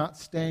that they're not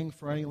staying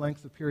for any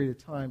length of period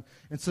of time.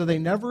 And so they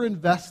never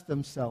invest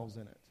themselves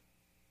in it.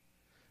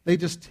 They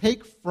just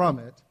take from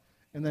it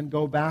and then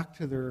go back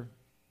to their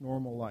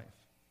normal life.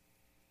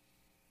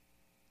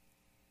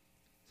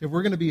 So if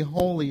we're going to be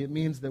holy, it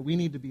means that we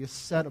need to be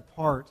set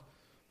apart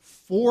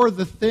for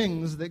the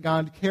things that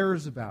God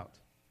cares about.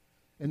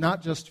 and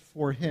not just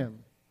for Him.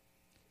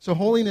 So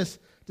holiness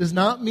does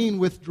not mean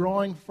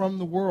withdrawing from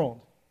the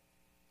world.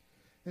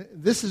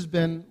 This has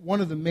been one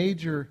of the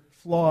major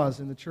flaws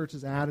in the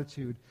church's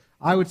attitude,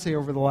 I would say,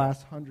 over the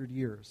last 100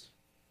 years.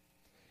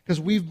 Because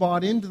we've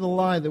bought into the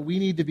lie that we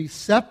need to be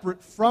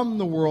separate from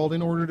the world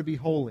in order to be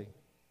holy.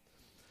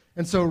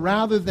 And so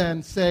rather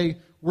than say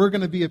we're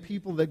going to be a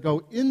people that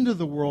go into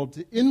the world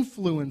to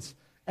influence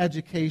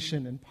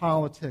education and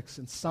politics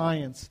and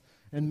science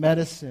and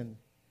medicine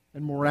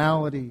and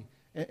morality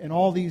and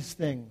all these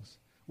things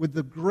with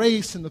the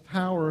grace and the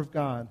power of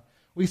God,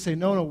 we say,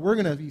 no, we're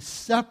going to be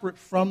separate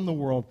from the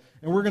world,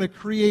 and we're going to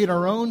create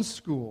our own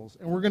schools,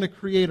 and we're going to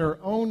create our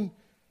own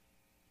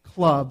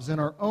clubs and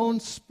our own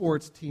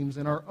sports teams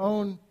and our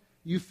own,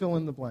 you fill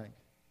in the blank.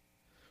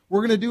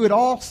 We're going to do it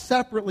all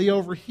separately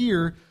over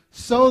here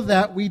so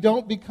that we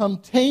don't become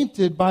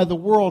tainted by the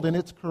world and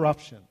its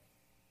corruption.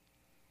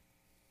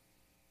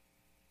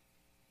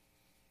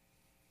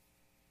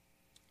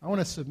 I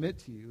want to submit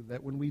to you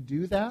that when we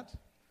do that,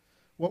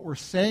 what we're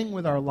saying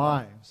with our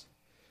lives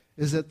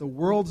is that the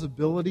world's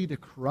ability to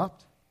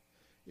corrupt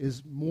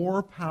is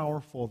more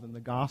powerful than the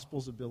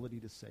gospel's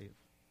ability to save.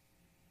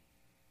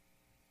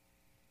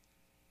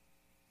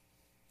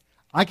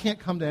 I can't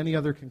come to any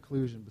other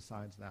conclusion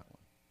besides that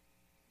one.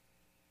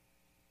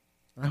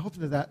 And I hope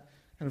that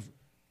kind of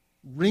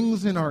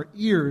rings in our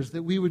ears,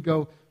 that we would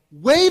go,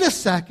 wait a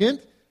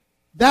second,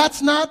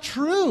 that's not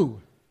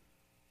true.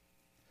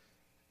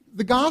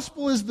 The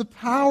gospel is the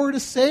power to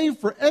save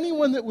for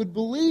anyone that would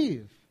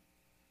believe.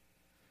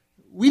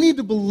 We need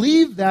to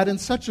believe that in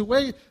such a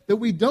way that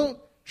we don't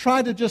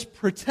try to just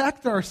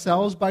protect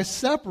ourselves by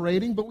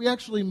separating, but we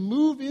actually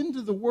move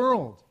into the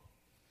world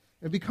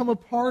and become a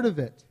part of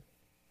it.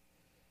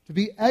 To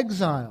be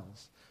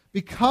exiles.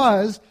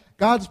 Because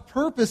God's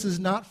purpose is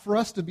not for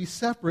us to be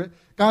separate.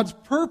 God's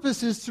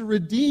purpose is to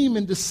redeem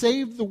and to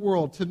save the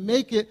world, to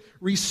make it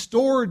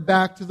restored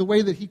back to the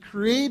way that He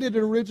created it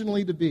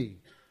originally to be.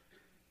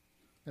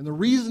 And the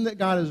reason that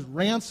God has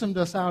ransomed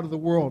us out of the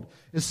world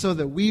is so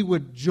that we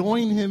would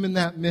join Him in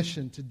that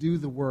mission to do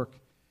the work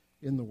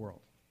in the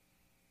world.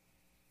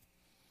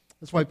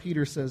 That's why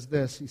Peter says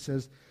this. He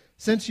says,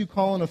 since you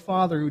call on a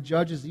Father who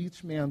judges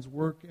each man's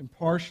work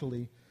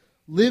impartially,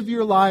 live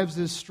your lives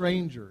as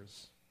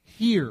strangers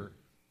here.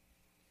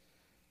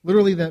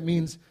 Literally, that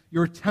means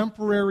your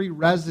temporary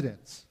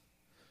residence.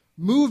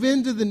 Move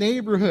into the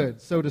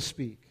neighborhood, so to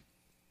speak,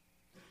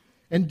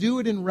 and do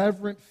it in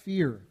reverent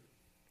fear.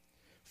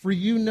 For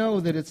you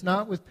know that it's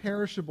not with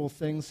perishable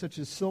things such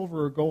as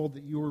silver or gold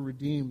that you were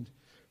redeemed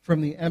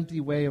from the empty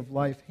way of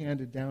life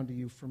handed down to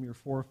you from your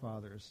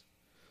forefathers,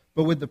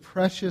 but with the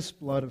precious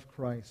blood of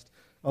Christ,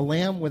 a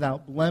lamb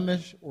without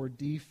blemish or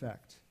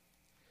defect.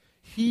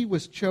 He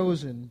was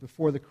chosen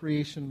before the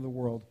creation of the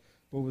world,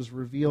 but was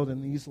revealed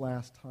in these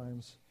last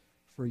times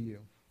for you.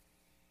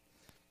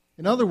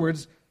 In other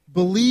words,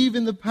 believe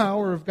in the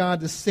power of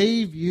God to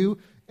save you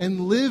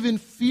and live in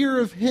fear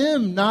of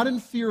Him, not in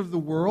fear of the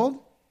world.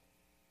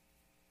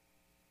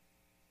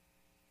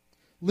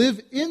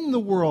 Live in the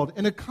world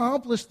and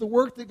accomplish the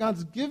work that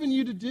God's given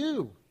you to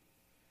do.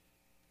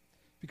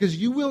 Because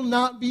you will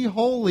not be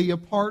holy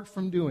apart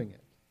from doing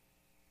it.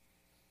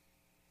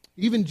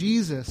 Even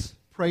Jesus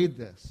prayed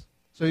this.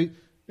 So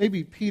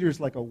maybe Peter's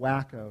like a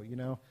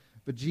wacko,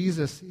 but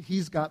Jesus,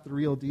 He's got the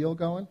real deal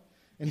going.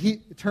 And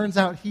it turns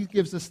out He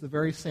gives us the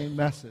very same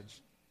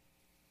message.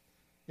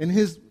 In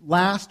His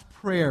last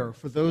prayer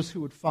for those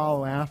who would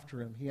follow after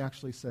Him, He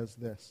actually says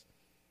this: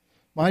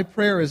 my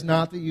prayer is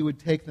not that you would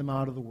take them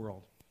out of the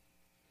world,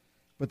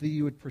 but that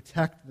you would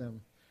protect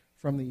them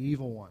from the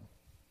evil one.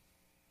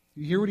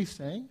 You hear what He's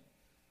saying?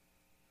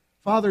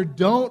 Father,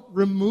 don't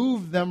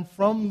remove them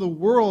from the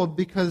world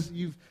because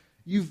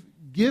you've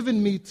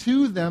given me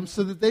to them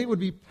so that they would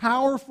be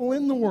powerful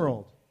in the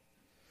world.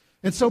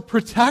 And so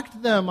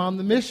protect them on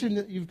the mission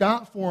that you've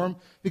got for them,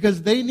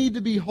 because they need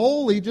to be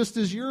holy just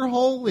as you're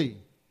holy.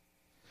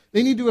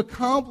 They need to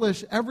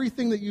accomplish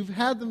everything that you've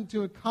had them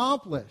to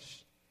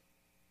accomplish.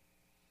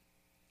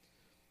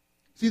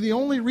 See, the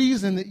only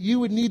reason that you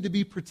would need to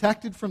be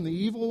protected from the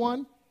evil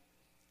one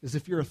is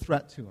if you're a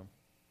threat to him.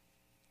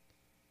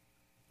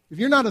 If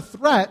you're not a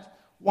threat,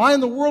 why in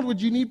the world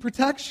would you need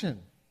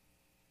protection?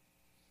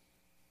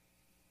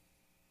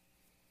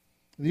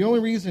 The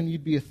only reason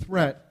you'd be a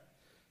threat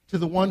to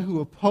the one who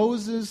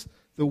opposes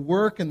the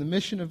work and the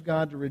mission of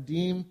God to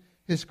redeem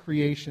His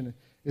creation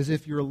is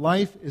if your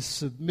life is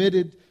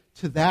submitted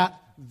to that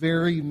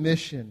very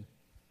mission.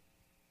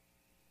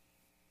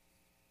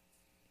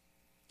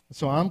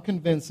 So I'm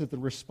convinced that the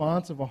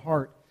response of a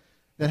heart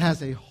that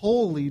has a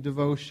holy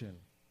devotion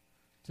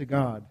to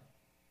God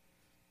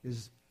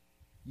is,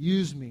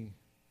 use me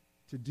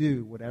to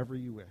do whatever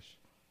you wish.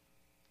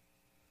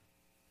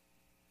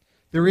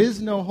 There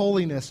is no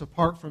holiness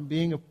apart from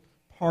being a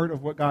part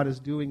of what God is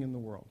doing in the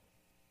world.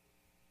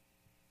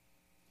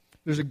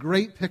 There's a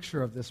great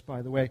picture of this,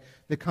 by the way,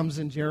 that comes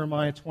in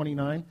Jeremiah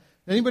 29.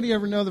 Anybody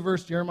ever know the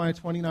verse Jeremiah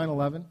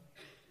 29:11?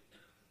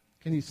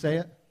 Can you say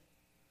it?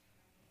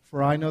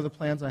 For I know the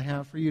plans I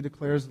have for you,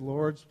 declares the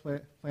Lord,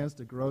 plans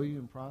to grow you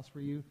and prosper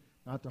you,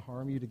 not to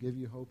harm you, to give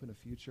you hope in the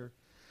future.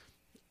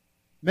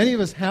 Many of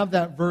us have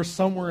that verse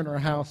somewhere in our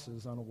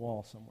houses on a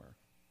wall somewhere.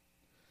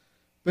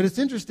 But it's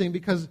interesting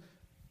because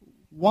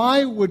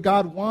why would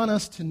God want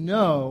us to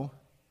know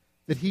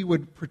that he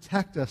would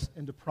protect us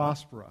and to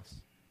prosper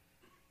us?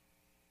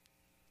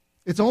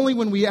 It's only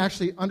when we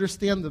actually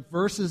understand the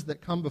verses that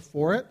come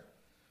before it,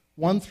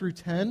 1 through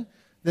 10,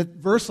 that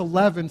verse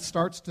 11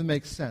 starts to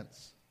make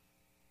sense.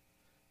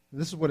 And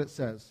this is what it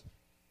says.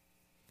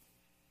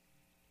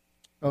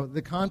 Oh,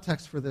 the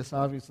context for this,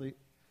 obviously,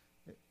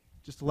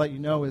 just to let you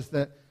know, is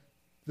that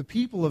the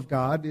people of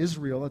God,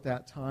 Israel at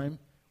that time,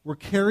 were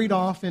carried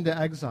off into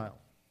exile.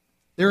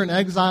 They're an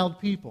exiled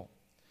people.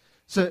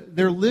 So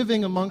they're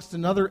living amongst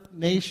another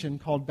nation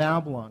called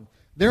Babylon.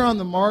 They're on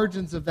the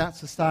margins of that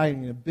society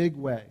in a big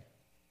way.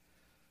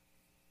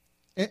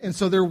 And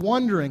so they're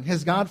wondering,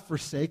 has God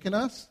forsaken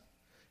us?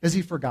 Has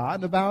he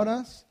forgotten about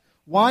us?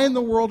 Why in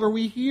the world are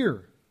we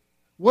here?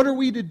 What are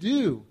we to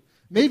do?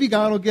 Maybe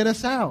God will get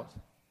us out.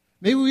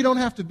 Maybe we don't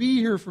have to be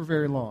here for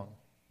very long.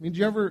 I mean, do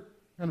you ever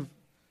kind of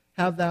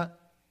have that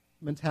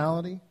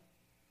mentality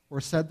or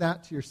said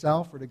that to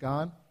yourself or to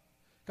God?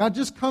 God,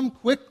 just come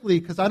quickly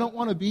because I don't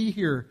want to be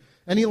here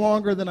any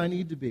longer than I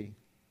need to be.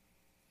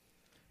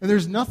 And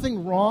there's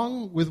nothing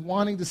wrong with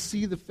wanting to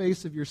see the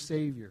face of your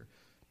Savior,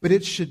 but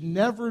it should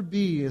never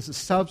be as a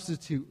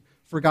substitute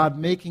for God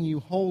making you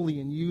holy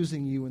and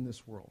using you in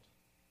this world.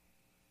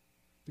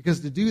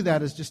 Because to do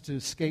that is just to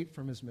escape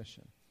from his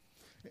mission.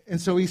 And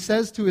so he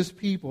says to his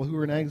people who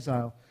are in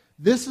exile,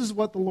 this is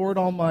what the Lord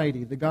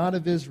Almighty, the God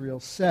of Israel,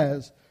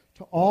 says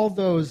to all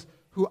those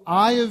who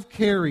I have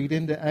carried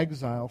into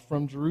exile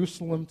from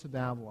Jerusalem to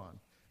Babylon.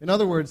 In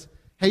other words,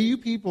 hey, you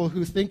people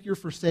who think you're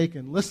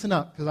forsaken, listen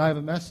up because I have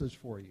a message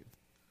for you.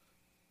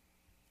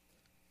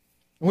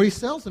 And what he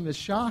tells them is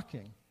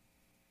shocking.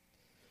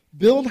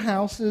 Build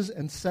houses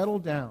and settle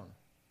down.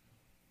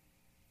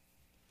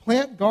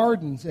 Plant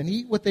gardens and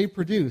eat what they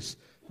produce.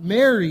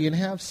 Marry and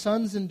have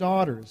sons and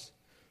daughters.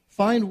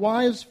 Find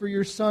wives for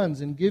your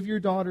sons and give your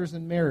daughters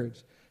in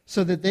marriage,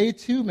 so that they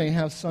too may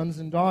have sons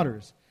and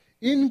daughters.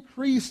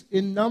 Increase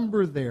in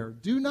number there.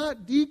 Do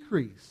not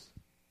decrease.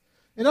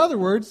 In other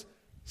words,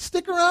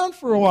 stick around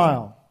for a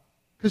while,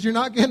 because you're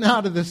not getting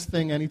out of this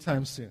thing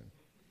anytime soon.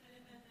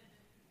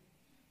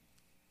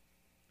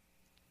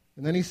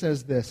 And then he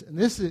says this, and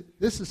this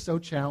is so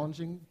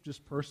challenging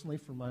just personally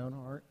for my own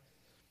heart.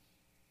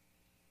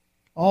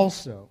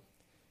 Also,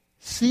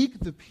 seek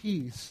the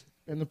peace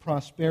and the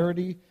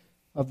prosperity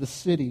of the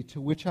city to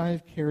which I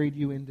have carried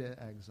you into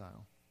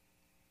exile.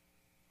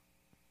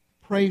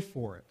 Pray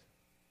for it,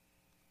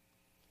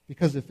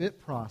 because if it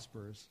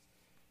prospers,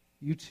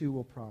 you too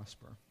will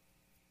prosper.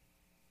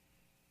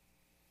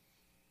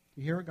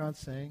 You hear what God's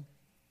saying?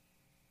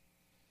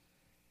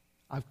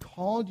 I've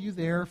called you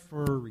there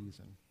for a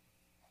reason.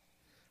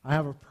 I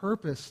have a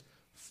purpose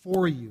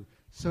for you,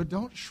 so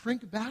don't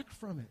shrink back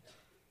from it.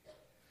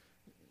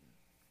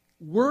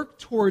 Work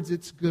towards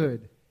its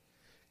good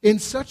in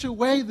such a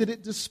way that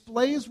it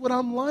displays what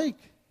I'm like.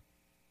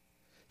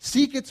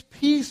 Seek its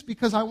peace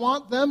because I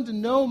want them to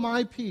know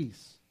my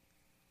peace.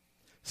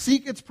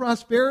 Seek its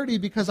prosperity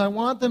because I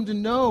want them to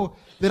know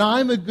that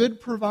I'm a good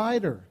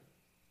provider,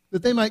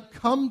 that they might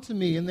come to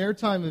me in their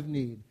time of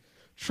need.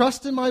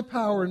 Trust in my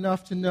power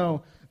enough to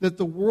know that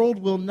the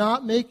world will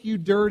not make you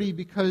dirty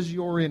because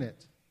you're in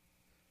it,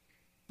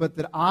 but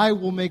that I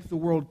will make the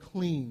world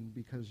clean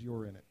because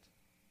you're in it.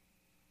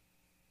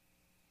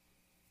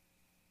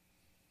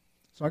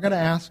 So I got to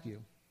ask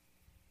you,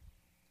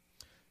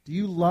 do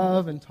you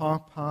love and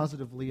talk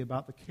positively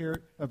about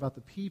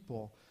the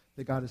people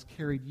that God has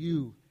carried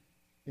you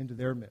into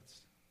their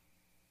midst?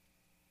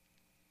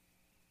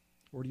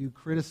 Or do you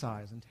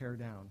criticize and tear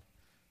down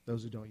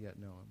those who don't yet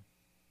know him?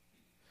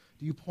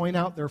 Do you point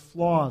out their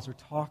flaws or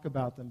talk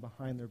about them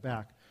behind their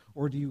back?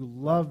 Or do you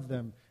love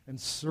them and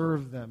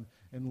serve them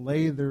and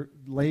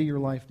lay your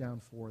life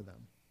down for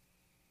them?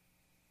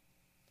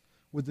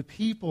 Would the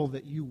people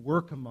that you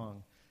work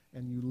among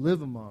and you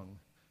live among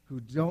who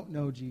don't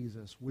know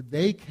Jesus, would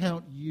they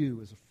count you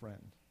as a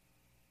friend?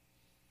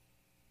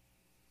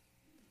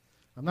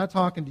 I'm not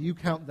talking, do you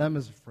count them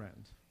as a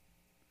friend?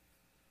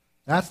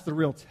 That's the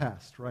real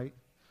test, right?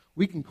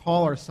 We can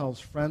call ourselves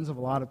friends of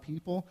a lot of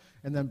people,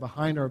 and then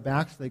behind our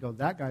backs they go,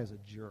 that guy's a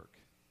jerk.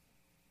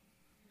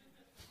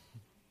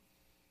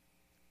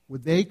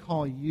 Would they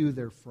call you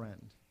their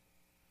friend?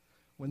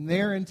 When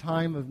they're in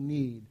time of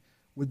need,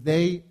 would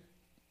they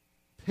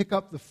pick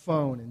up the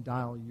phone and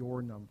dial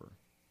your number?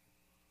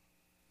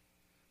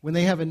 When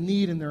they have a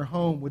need in their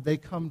home, would they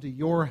come to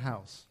your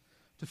house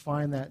to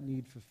find that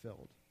need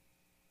fulfilled?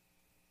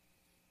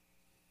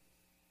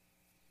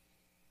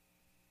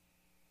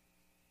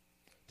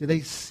 Do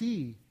they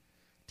see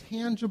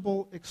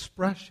tangible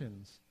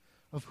expressions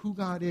of who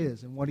God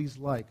is and what he's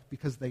like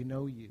because they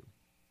know you?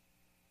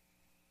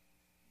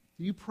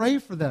 Do you pray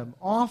for them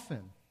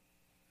often?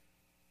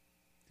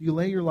 Do you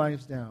lay your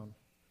lives down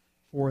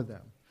for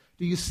them?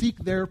 Do you seek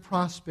their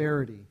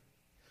prosperity?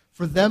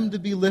 for them to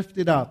be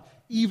lifted up,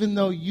 even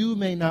though you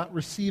may not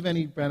receive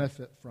any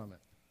benefit from it.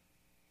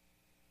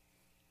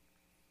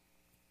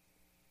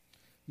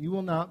 You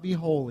will not be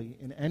holy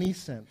in any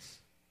sense,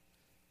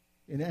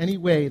 in any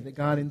way that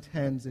God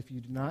intends, if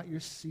you do not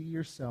see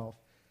yourself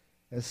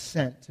as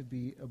sent to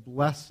be a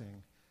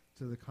blessing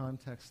to the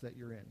context that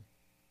you're in.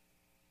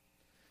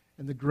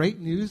 And the great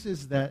news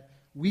is that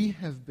we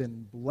have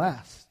been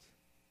blessed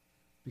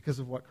because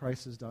of what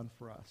Christ has done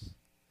for us.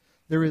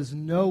 There is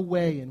no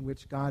way in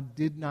which God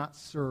did not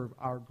serve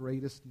our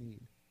greatest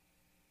need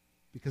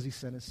because he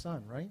sent his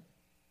Son, right?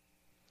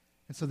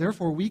 And so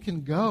therefore we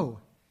can go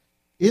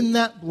in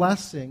that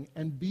blessing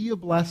and be a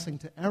blessing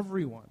to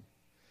everyone.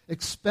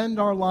 Expend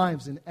our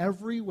lives in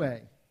every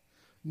way,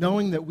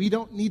 knowing that we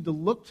don't need to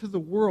look to the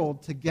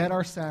world to get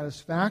our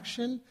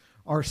satisfaction,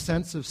 our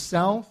sense of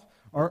self,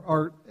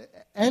 our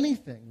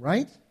anything,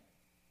 right?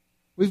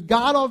 We've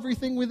got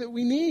everything that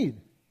we need.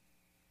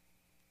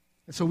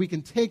 And so we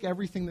can take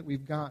everything that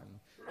we've gotten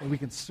and we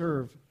can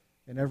serve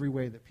in every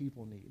way that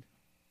people need.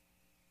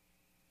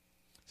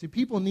 See,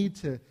 people need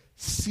to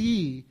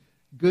see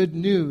good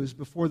news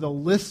before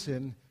they'll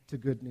listen to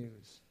good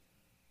news.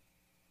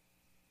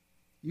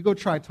 You go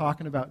try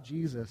talking about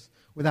Jesus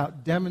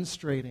without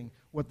demonstrating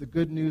what the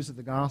good news of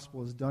the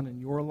gospel has done in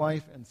your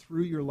life and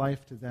through your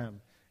life to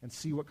them, and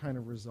see what kind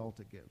of result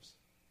it gives.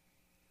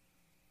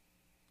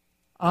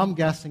 I'm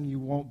guessing you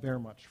won't bear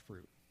much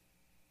fruit.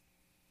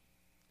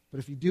 But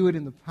if you do it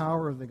in the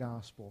power of the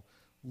gospel,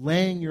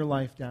 laying your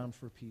life down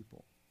for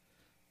people,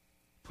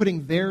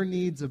 putting their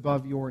needs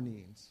above your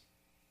needs,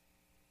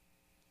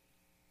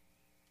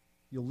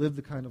 you'll live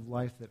the kind of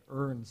life that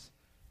earns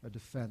a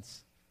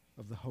defense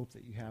of the hope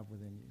that you have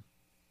within you.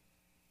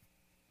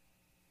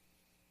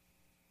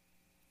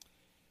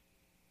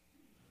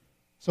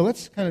 So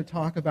let's kind of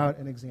talk about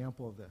an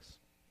example of this.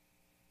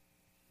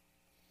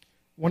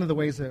 One of the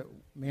ways that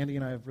Mandy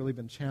and I have really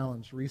been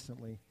challenged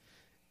recently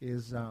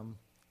is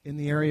in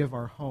the area of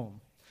our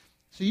home.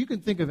 So you can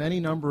think of any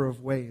number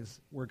of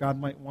ways where God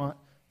might want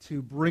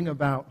to bring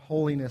about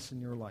holiness in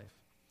your life.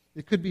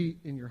 It could be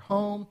in your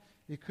home.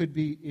 It could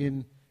be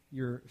in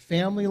your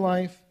family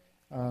life.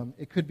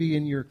 It could be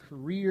in your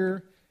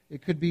career.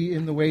 It could be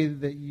in the way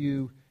that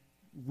you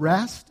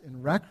rest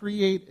and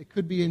recreate. It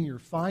could be in your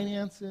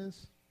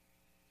finances.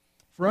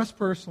 For us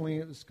personally,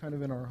 it was kind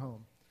of in our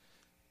home.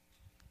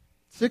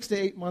 6 to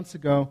 8 months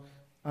ago,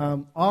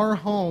 our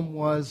home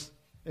was,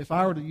 if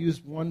I were to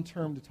use one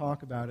term to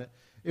talk about it,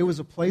 it was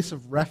a place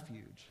of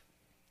refuge.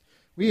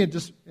 We had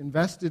just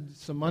invested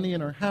some money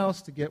in our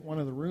house to get one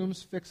of the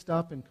rooms fixed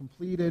up and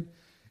completed,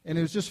 and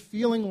it was just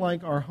feeling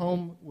like our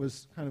home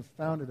was kind of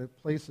found at a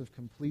place of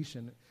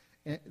completion,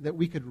 that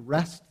we could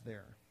rest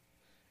there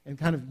and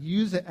kind of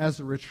use it as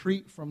a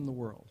retreat from the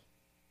world.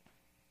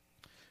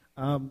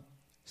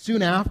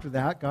 Soon after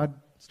that, God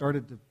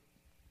started to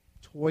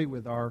toy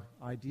with our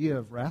idea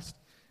of rest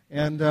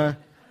and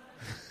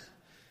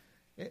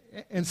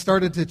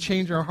started to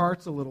change our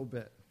hearts a little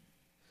bit.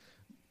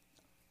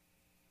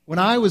 When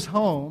I was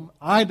home,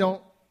 I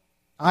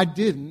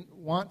didn't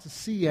want to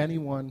see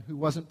anyone who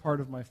wasn't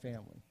part of my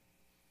family.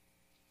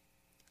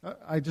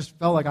 I just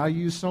felt like I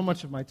use so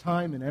much of my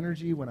time and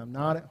energy when I'm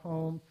not at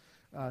home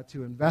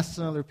to invest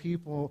in other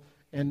people,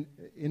 and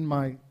in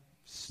my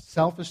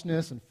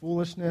selfishness and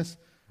foolishness,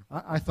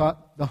 I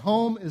thought the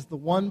home is the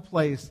one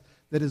place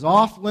that is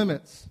off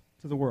limits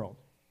to the world.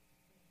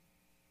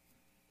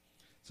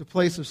 It's a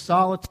place of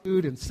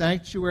solitude and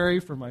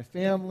sanctuary for my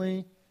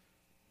family,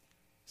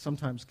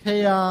 sometimes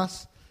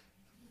chaos.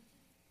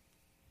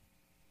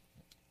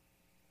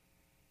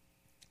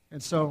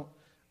 And so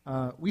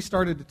we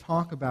started to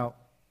talk about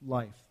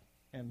life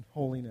and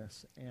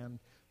holiness and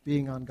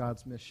being on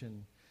God's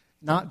mission,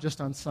 not just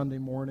on Sunday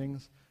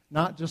mornings,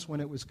 not just when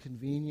it was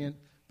convenient,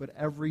 but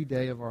every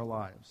day of our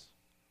lives.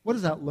 What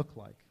does that look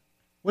like?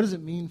 What does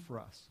it mean for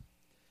us?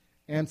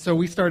 And so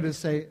we started to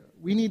say,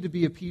 we need to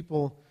be a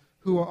people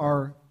who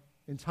are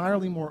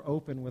entirely more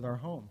open with our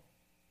home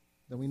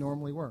than we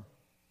normally were.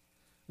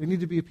 We need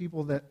to be a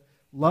people that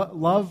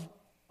love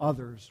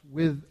others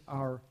with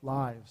our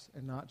lives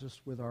and not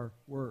just with our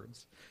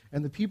words.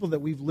 And the people that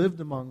we've lived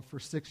among for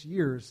 6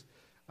 years,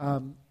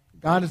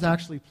 God has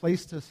actually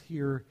placed us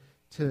here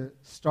to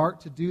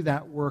start to do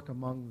that work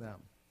among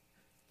them.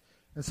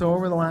 And so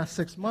over the last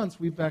 6 months,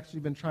 we've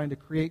actually been trying to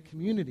create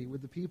community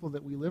with the people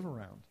that we live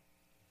around.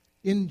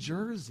 In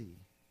Jersey.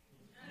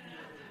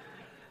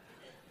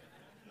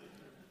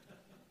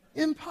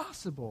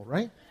 Impossible,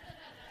 right?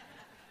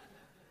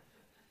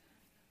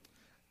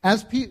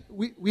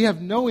 We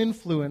have no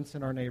influence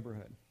in our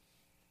neighborhood.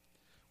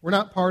 We're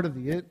not part of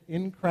the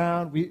in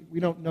crowd. We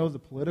don't know the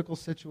political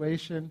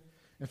situation.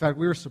 In fact,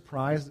 we were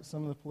surprised at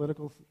some of the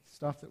political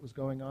stuff that was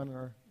going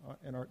on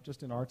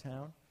just in our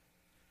town.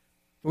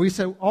 But we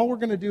said, all we're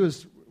going to do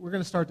is we're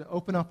going to start to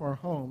open up our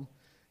home,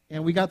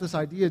 and we got this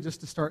idea just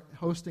to start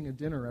hosting a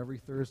dinner every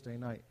Thursday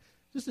night.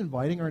 Just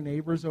inviting our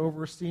neighbors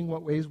over, seeing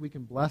what ways we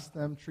can bless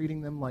them,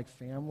 treating them like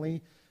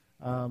family.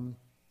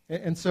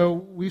 And so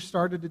we've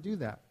started to do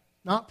that.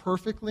 Not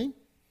perfectly.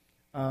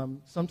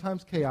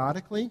 sometimes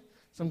chaotically.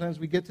 Sometimes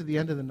we get to the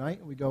end of the night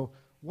and we go,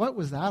 what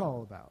was that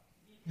all about?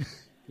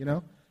 You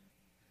know?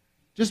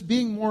 Just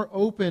being more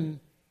open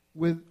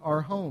with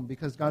our home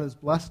because God has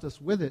blessed us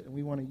with it and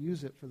we want to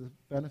use it for the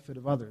benefit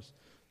of others.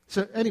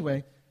 So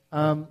anyway,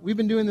 we've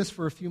been doing this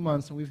for a few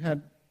months and we've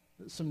had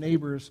some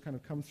neighbors kind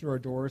of come through our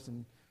doors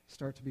and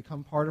start to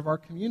become part of our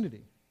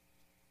community,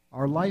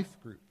 our life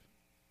group.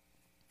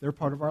 They're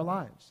part of our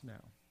lives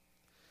now.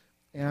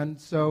 And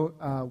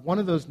so one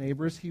of those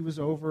neighbors, he was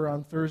over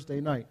on Thursday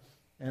night,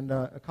 and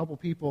a couple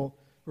people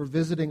who were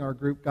visiting our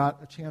group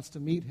got a chance to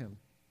meet him.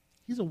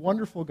 He's a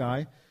wonderful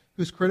guy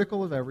who's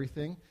critical of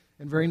everything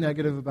and very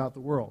negative about the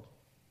world.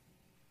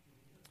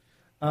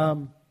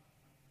 I'm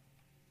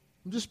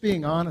just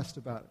being honest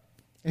about it.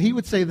 And he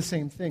would say the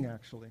same thing,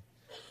 actually.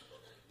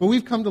 But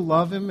we've come to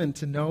love him and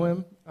to know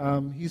him.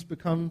 He's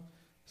become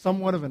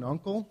somewhat of an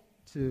uncle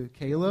to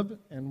Caleb,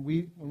 and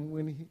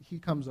when he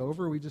comes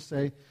over, we just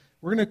say,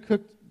 we're going to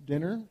cook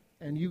dinner,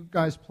 and you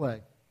guys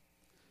play.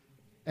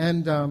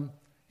 And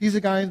he's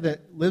a guy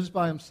that lives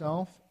by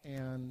himself,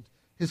 and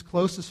his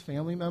closest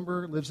family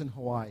member lives in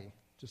Hawaii,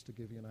 just to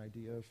give you an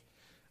idea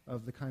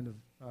of the kind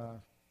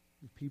of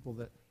people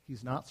that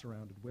he's not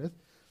surrounded with.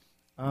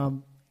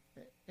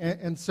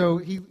 And so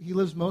he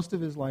lives most of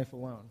his life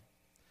alone.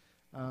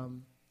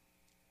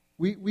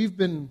 We've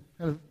been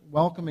kind of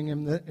welcoming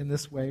him in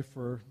this way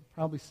for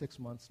probably 6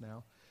 months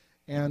now.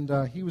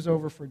 And he was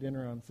over for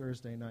dinner on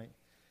Thursday night.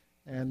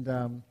 And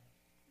kind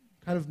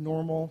of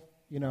normal,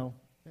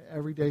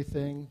 everyday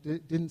thing.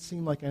 Didn't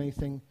seem like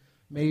anything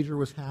major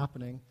was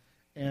happening.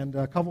 And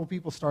a couple of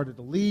people started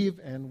to leave,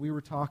 and we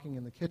were talking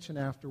in the kitchen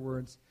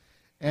afterwards.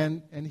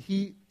 And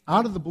he,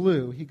 out of the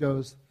blue, he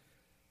goes,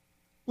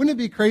 wouldn't it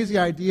be a crazy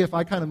idea if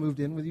I kind of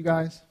moved in with you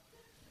guys?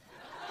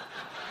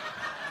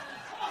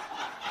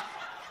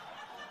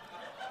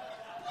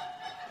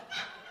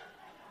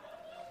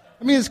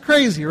 I mean, it's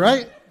crazy,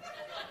 right?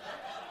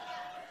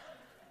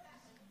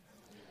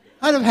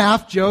 Kind of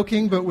half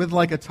joking, but with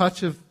like a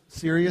touch of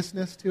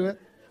seriousness to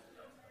it.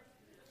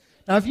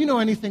 Now, if you know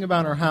anything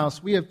about our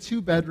house, we have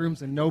 2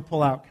 bedrooms and no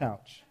pull-out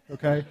couch,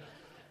 okay?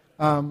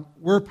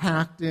 We're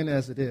packed in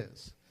as it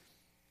is.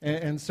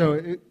 And so,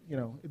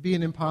 it'd be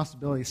an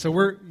impossibility. So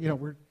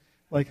we're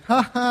like,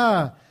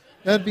 ha,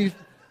 that'd be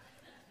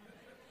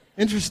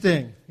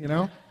interesting,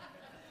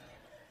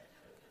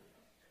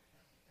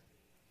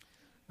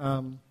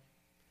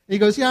 He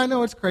goes, yeah, I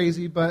know it's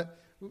crazy, but,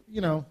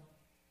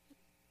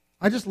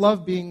 I just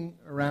love being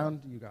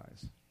around you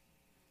guys.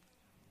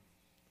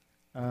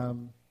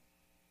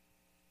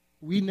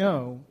 We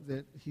know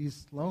that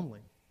he's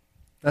lonely.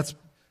 That's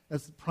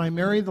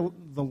primarily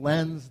the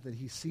lens that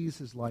he sees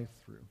his life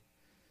through,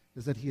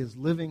 is that he is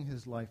living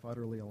his life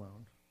utterly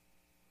alone.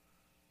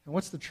 And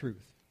what's the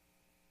truth?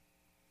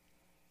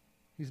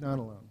 He's not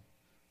alone.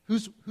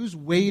 Who's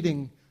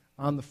waiting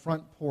on the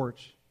front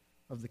porch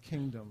of the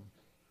kingdom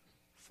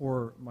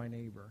for my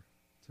neighbor,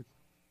 to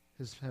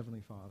his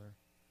heavenly Father?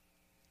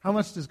 How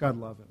much does God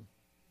love him?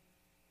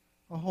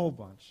 A whole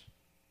bunch.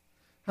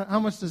 How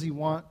much does he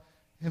want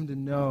him to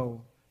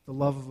know the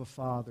love of a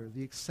father,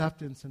 the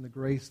acceptance and the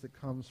grace that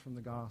comes from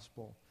the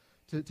gospel,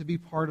 to be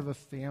part of a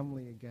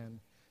family again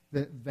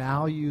that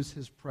values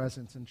his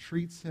presence and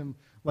treats him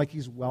like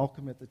he's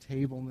welcome at the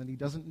table and that he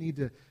doesn't need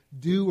to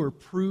do or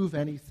prove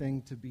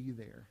anything to be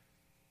there.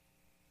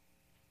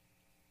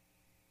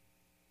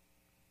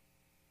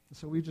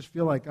 So we just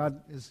feel like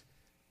God has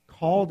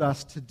called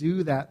us to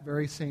do that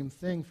very same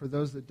thing for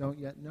those that don't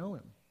yet know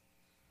him.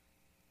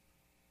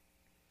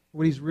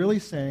 What he's really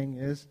saying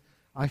is,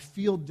 I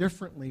feel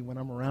differently when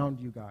I'm around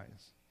you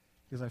guys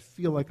because I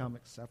feel like I'm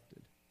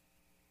accepted.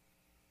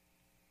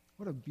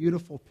 What a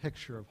beautiful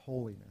picture of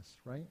holiness,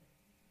 right?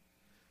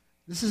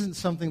 This isn't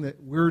something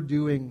that we're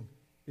doing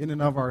in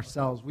and of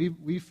ourselves.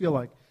 We feel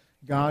like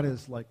God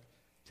is like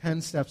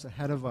 10 steps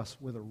ahead of us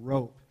with a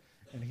rope,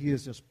 and he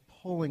is just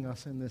pulling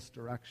us in this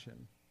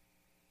direction.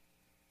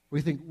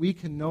 We think we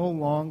can no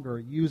longer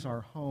use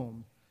our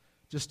home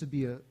just to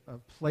be a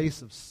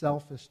place of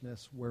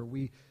selfishness where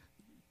we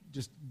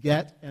just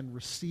get and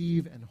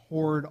receive and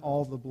hoard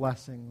all the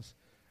blessings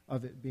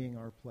of it being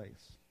our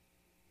place.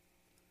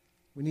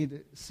 We need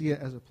to see it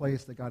as a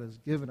place that God has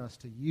given us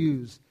to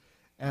use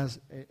as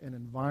an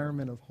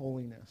environment of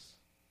holiness.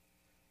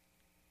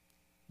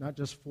 Not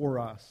just for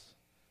us,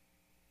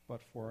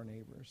 but for our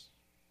neighbors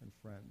and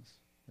friends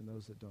and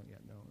those that don't yet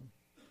know him.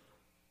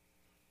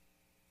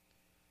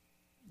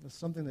 It's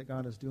something that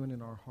God is doing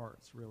in our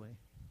hearts, really.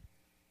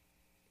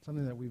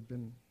 Something that we've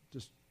been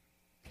just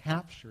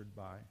captured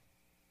by.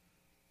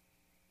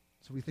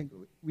 So we think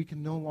we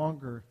can no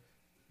longer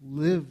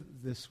live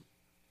this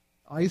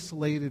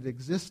isolated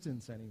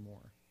existence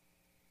anymore.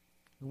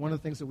 And one of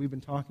the things that we've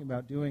been talking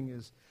about doing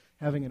is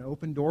having an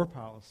open door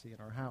policy in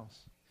our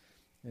house.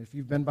 And if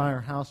you've been by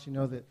our house, you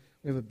know that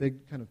we have a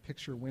big kind of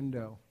picture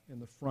window in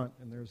the front,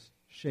 and there's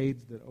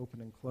shades that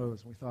open and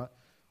close. And we thought,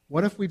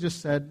 what if we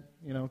just said,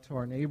 to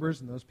our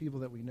neighbors and those people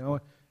that we know,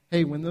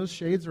 hey, when those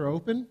shades are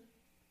open,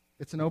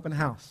 it's an open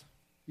house.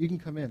 You can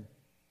come in.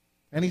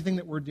 Anything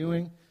that we're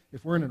doing,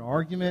 if we're in an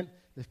argument,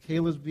 if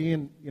Caleb's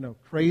being,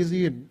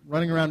 crazy and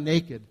running around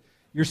naked,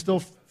 you're still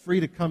free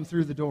to come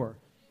through the door.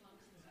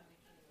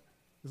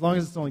 As long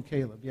as it's only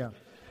Caleb, yeah.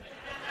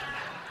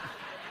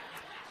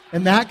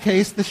 In that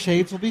case, the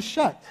shades will be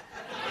shut.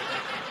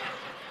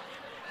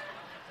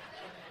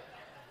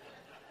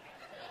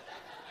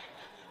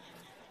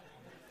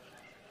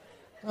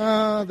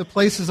 The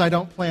places I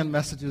don't plan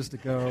messages to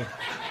go.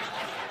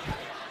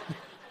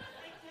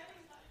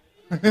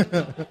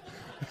 It's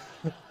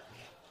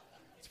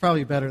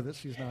probably better that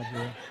she's not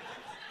here.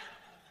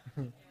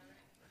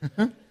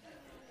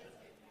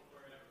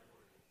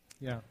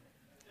 Yeah.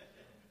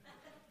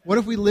 What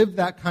if we lived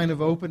that kind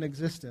of open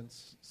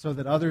existence so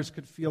that others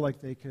could feel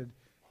like they could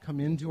come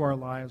into our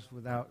lives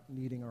without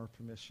needing our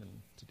permission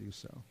to do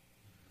so,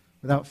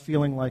 without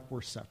feeling like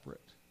we're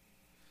separate?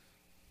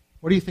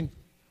 What do you think?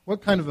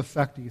 What kind of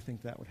effect do you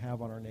think that would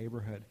have on our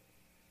neighborhood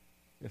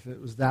if it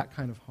was that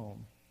kind of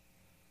home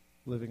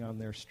living on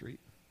their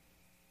street?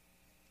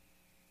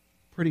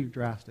 Pretty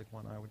drastic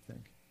one, I would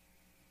think.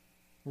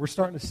 We're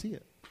starting to see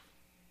it.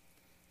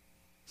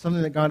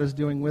 Something that God is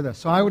doing with us.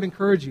 So I would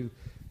encourage you,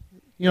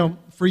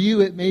 for you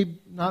it may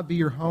not be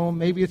your home,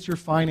 maybe it's your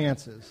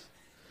finances.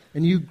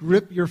 And you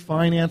grip your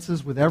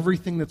finances with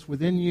everything that's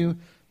within you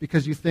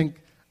because you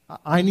think,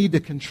 I need to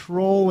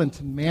control and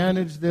to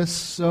manage this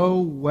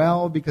so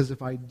well because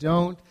if I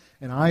don't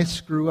and I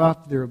screw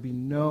up, there will be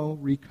no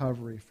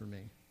recovery for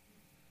me.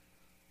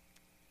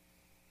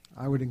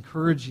 I would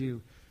encourage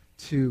you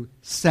to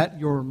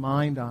set your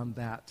mind on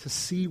that, to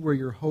see where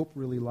your hope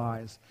really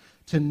lies,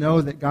 to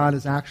know that God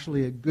is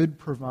actually a good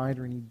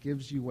provider and He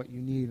gives you what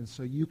you need, and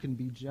so you can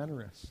be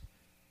generous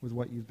with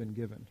what you've been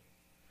given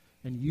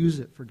and use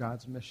it for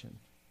God's mission.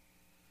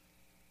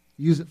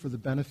 Use it for the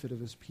benefit of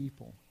His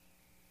people.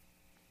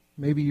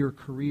 Maybe your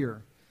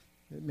career.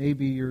 It may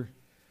be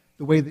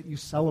the way that you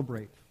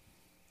celebrate.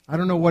 I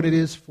don't know what it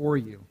is for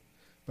you,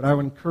 but I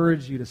would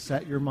encourage you to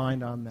set your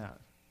mind on that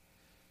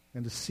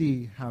and to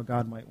see how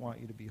God might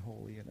want you to be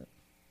holy in it.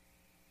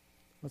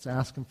 Let's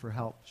ask Him for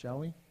help, shall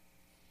we?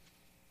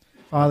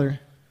 Father,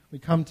 we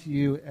come to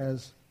you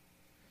as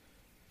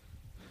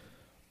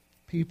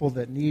people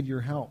that need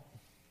your help.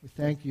 We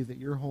thank you that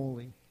you're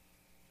holy.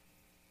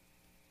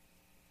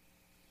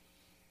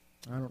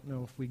 I don't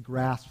know if we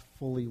grasp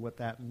fully what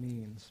that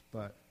means,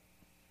 but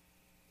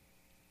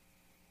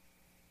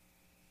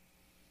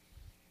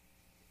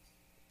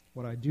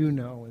what I do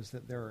know is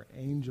that there are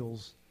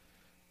angels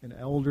and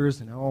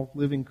elders and all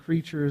living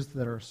creatures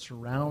that are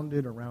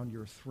surrounded around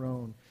your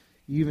throne,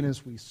 even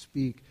as we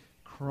speak,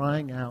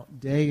 crying out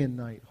day and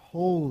night,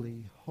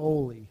 holy,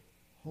 holy,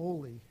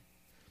 holy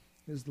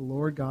is the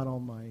Lord God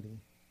Almighty.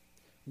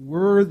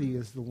 Worthy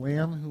is the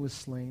Lamb who was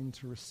slain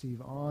to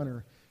receive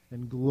honor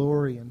and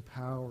glory and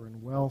power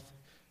and wealth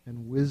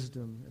and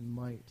wisdom and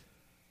might.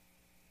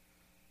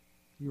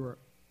 You are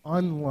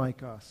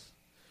unlike us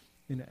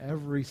in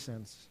every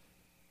sense.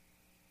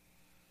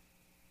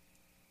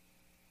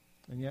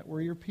 And yet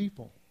we're your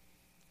people.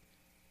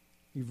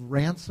 You've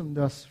ransomed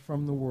us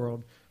from the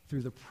world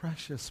through the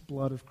precious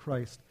blood of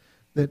Christ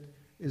that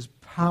is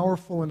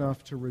powerful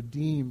enough to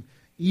redeem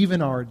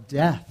even our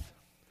death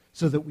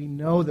so that we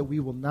know that we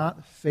will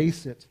not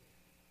face it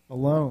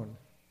alone,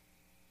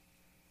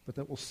 but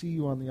that we'll see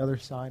you on the other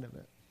side of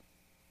it.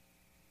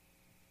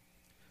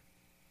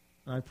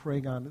 And I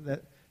pray, God,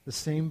 that the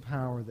same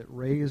power that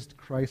raised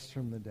Christ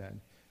from the dead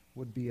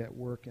would be at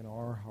work in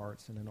our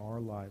hearts and in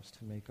our lives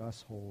to make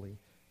us holy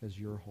as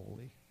you're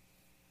holy.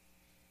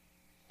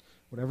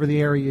 Whatever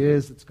the area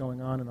is that's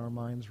going on in our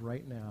minds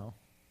right now,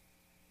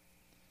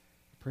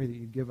 I pray that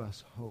you give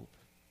us hope,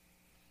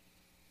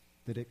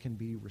 that it can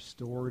be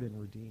restored and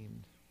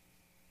redeemed.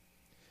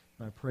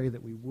 And I pray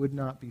that we would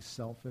not be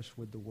selfish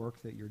with the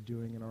work that you're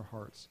doing in our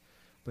hearts,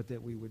 but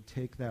that we would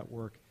take that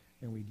work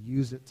and we'd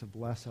use it to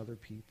bless other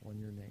people in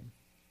your name.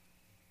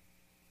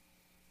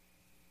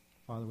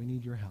 Father, we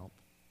need your help.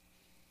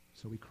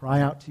 So we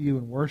cry out to you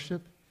in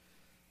worship.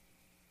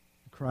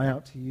 We cry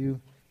out to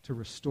you to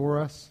restore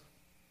us.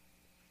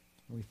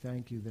 And we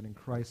thank you that in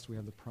Christ we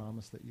have the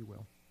promise that you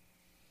will.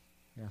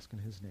 We ask in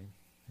his name.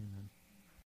 Amen.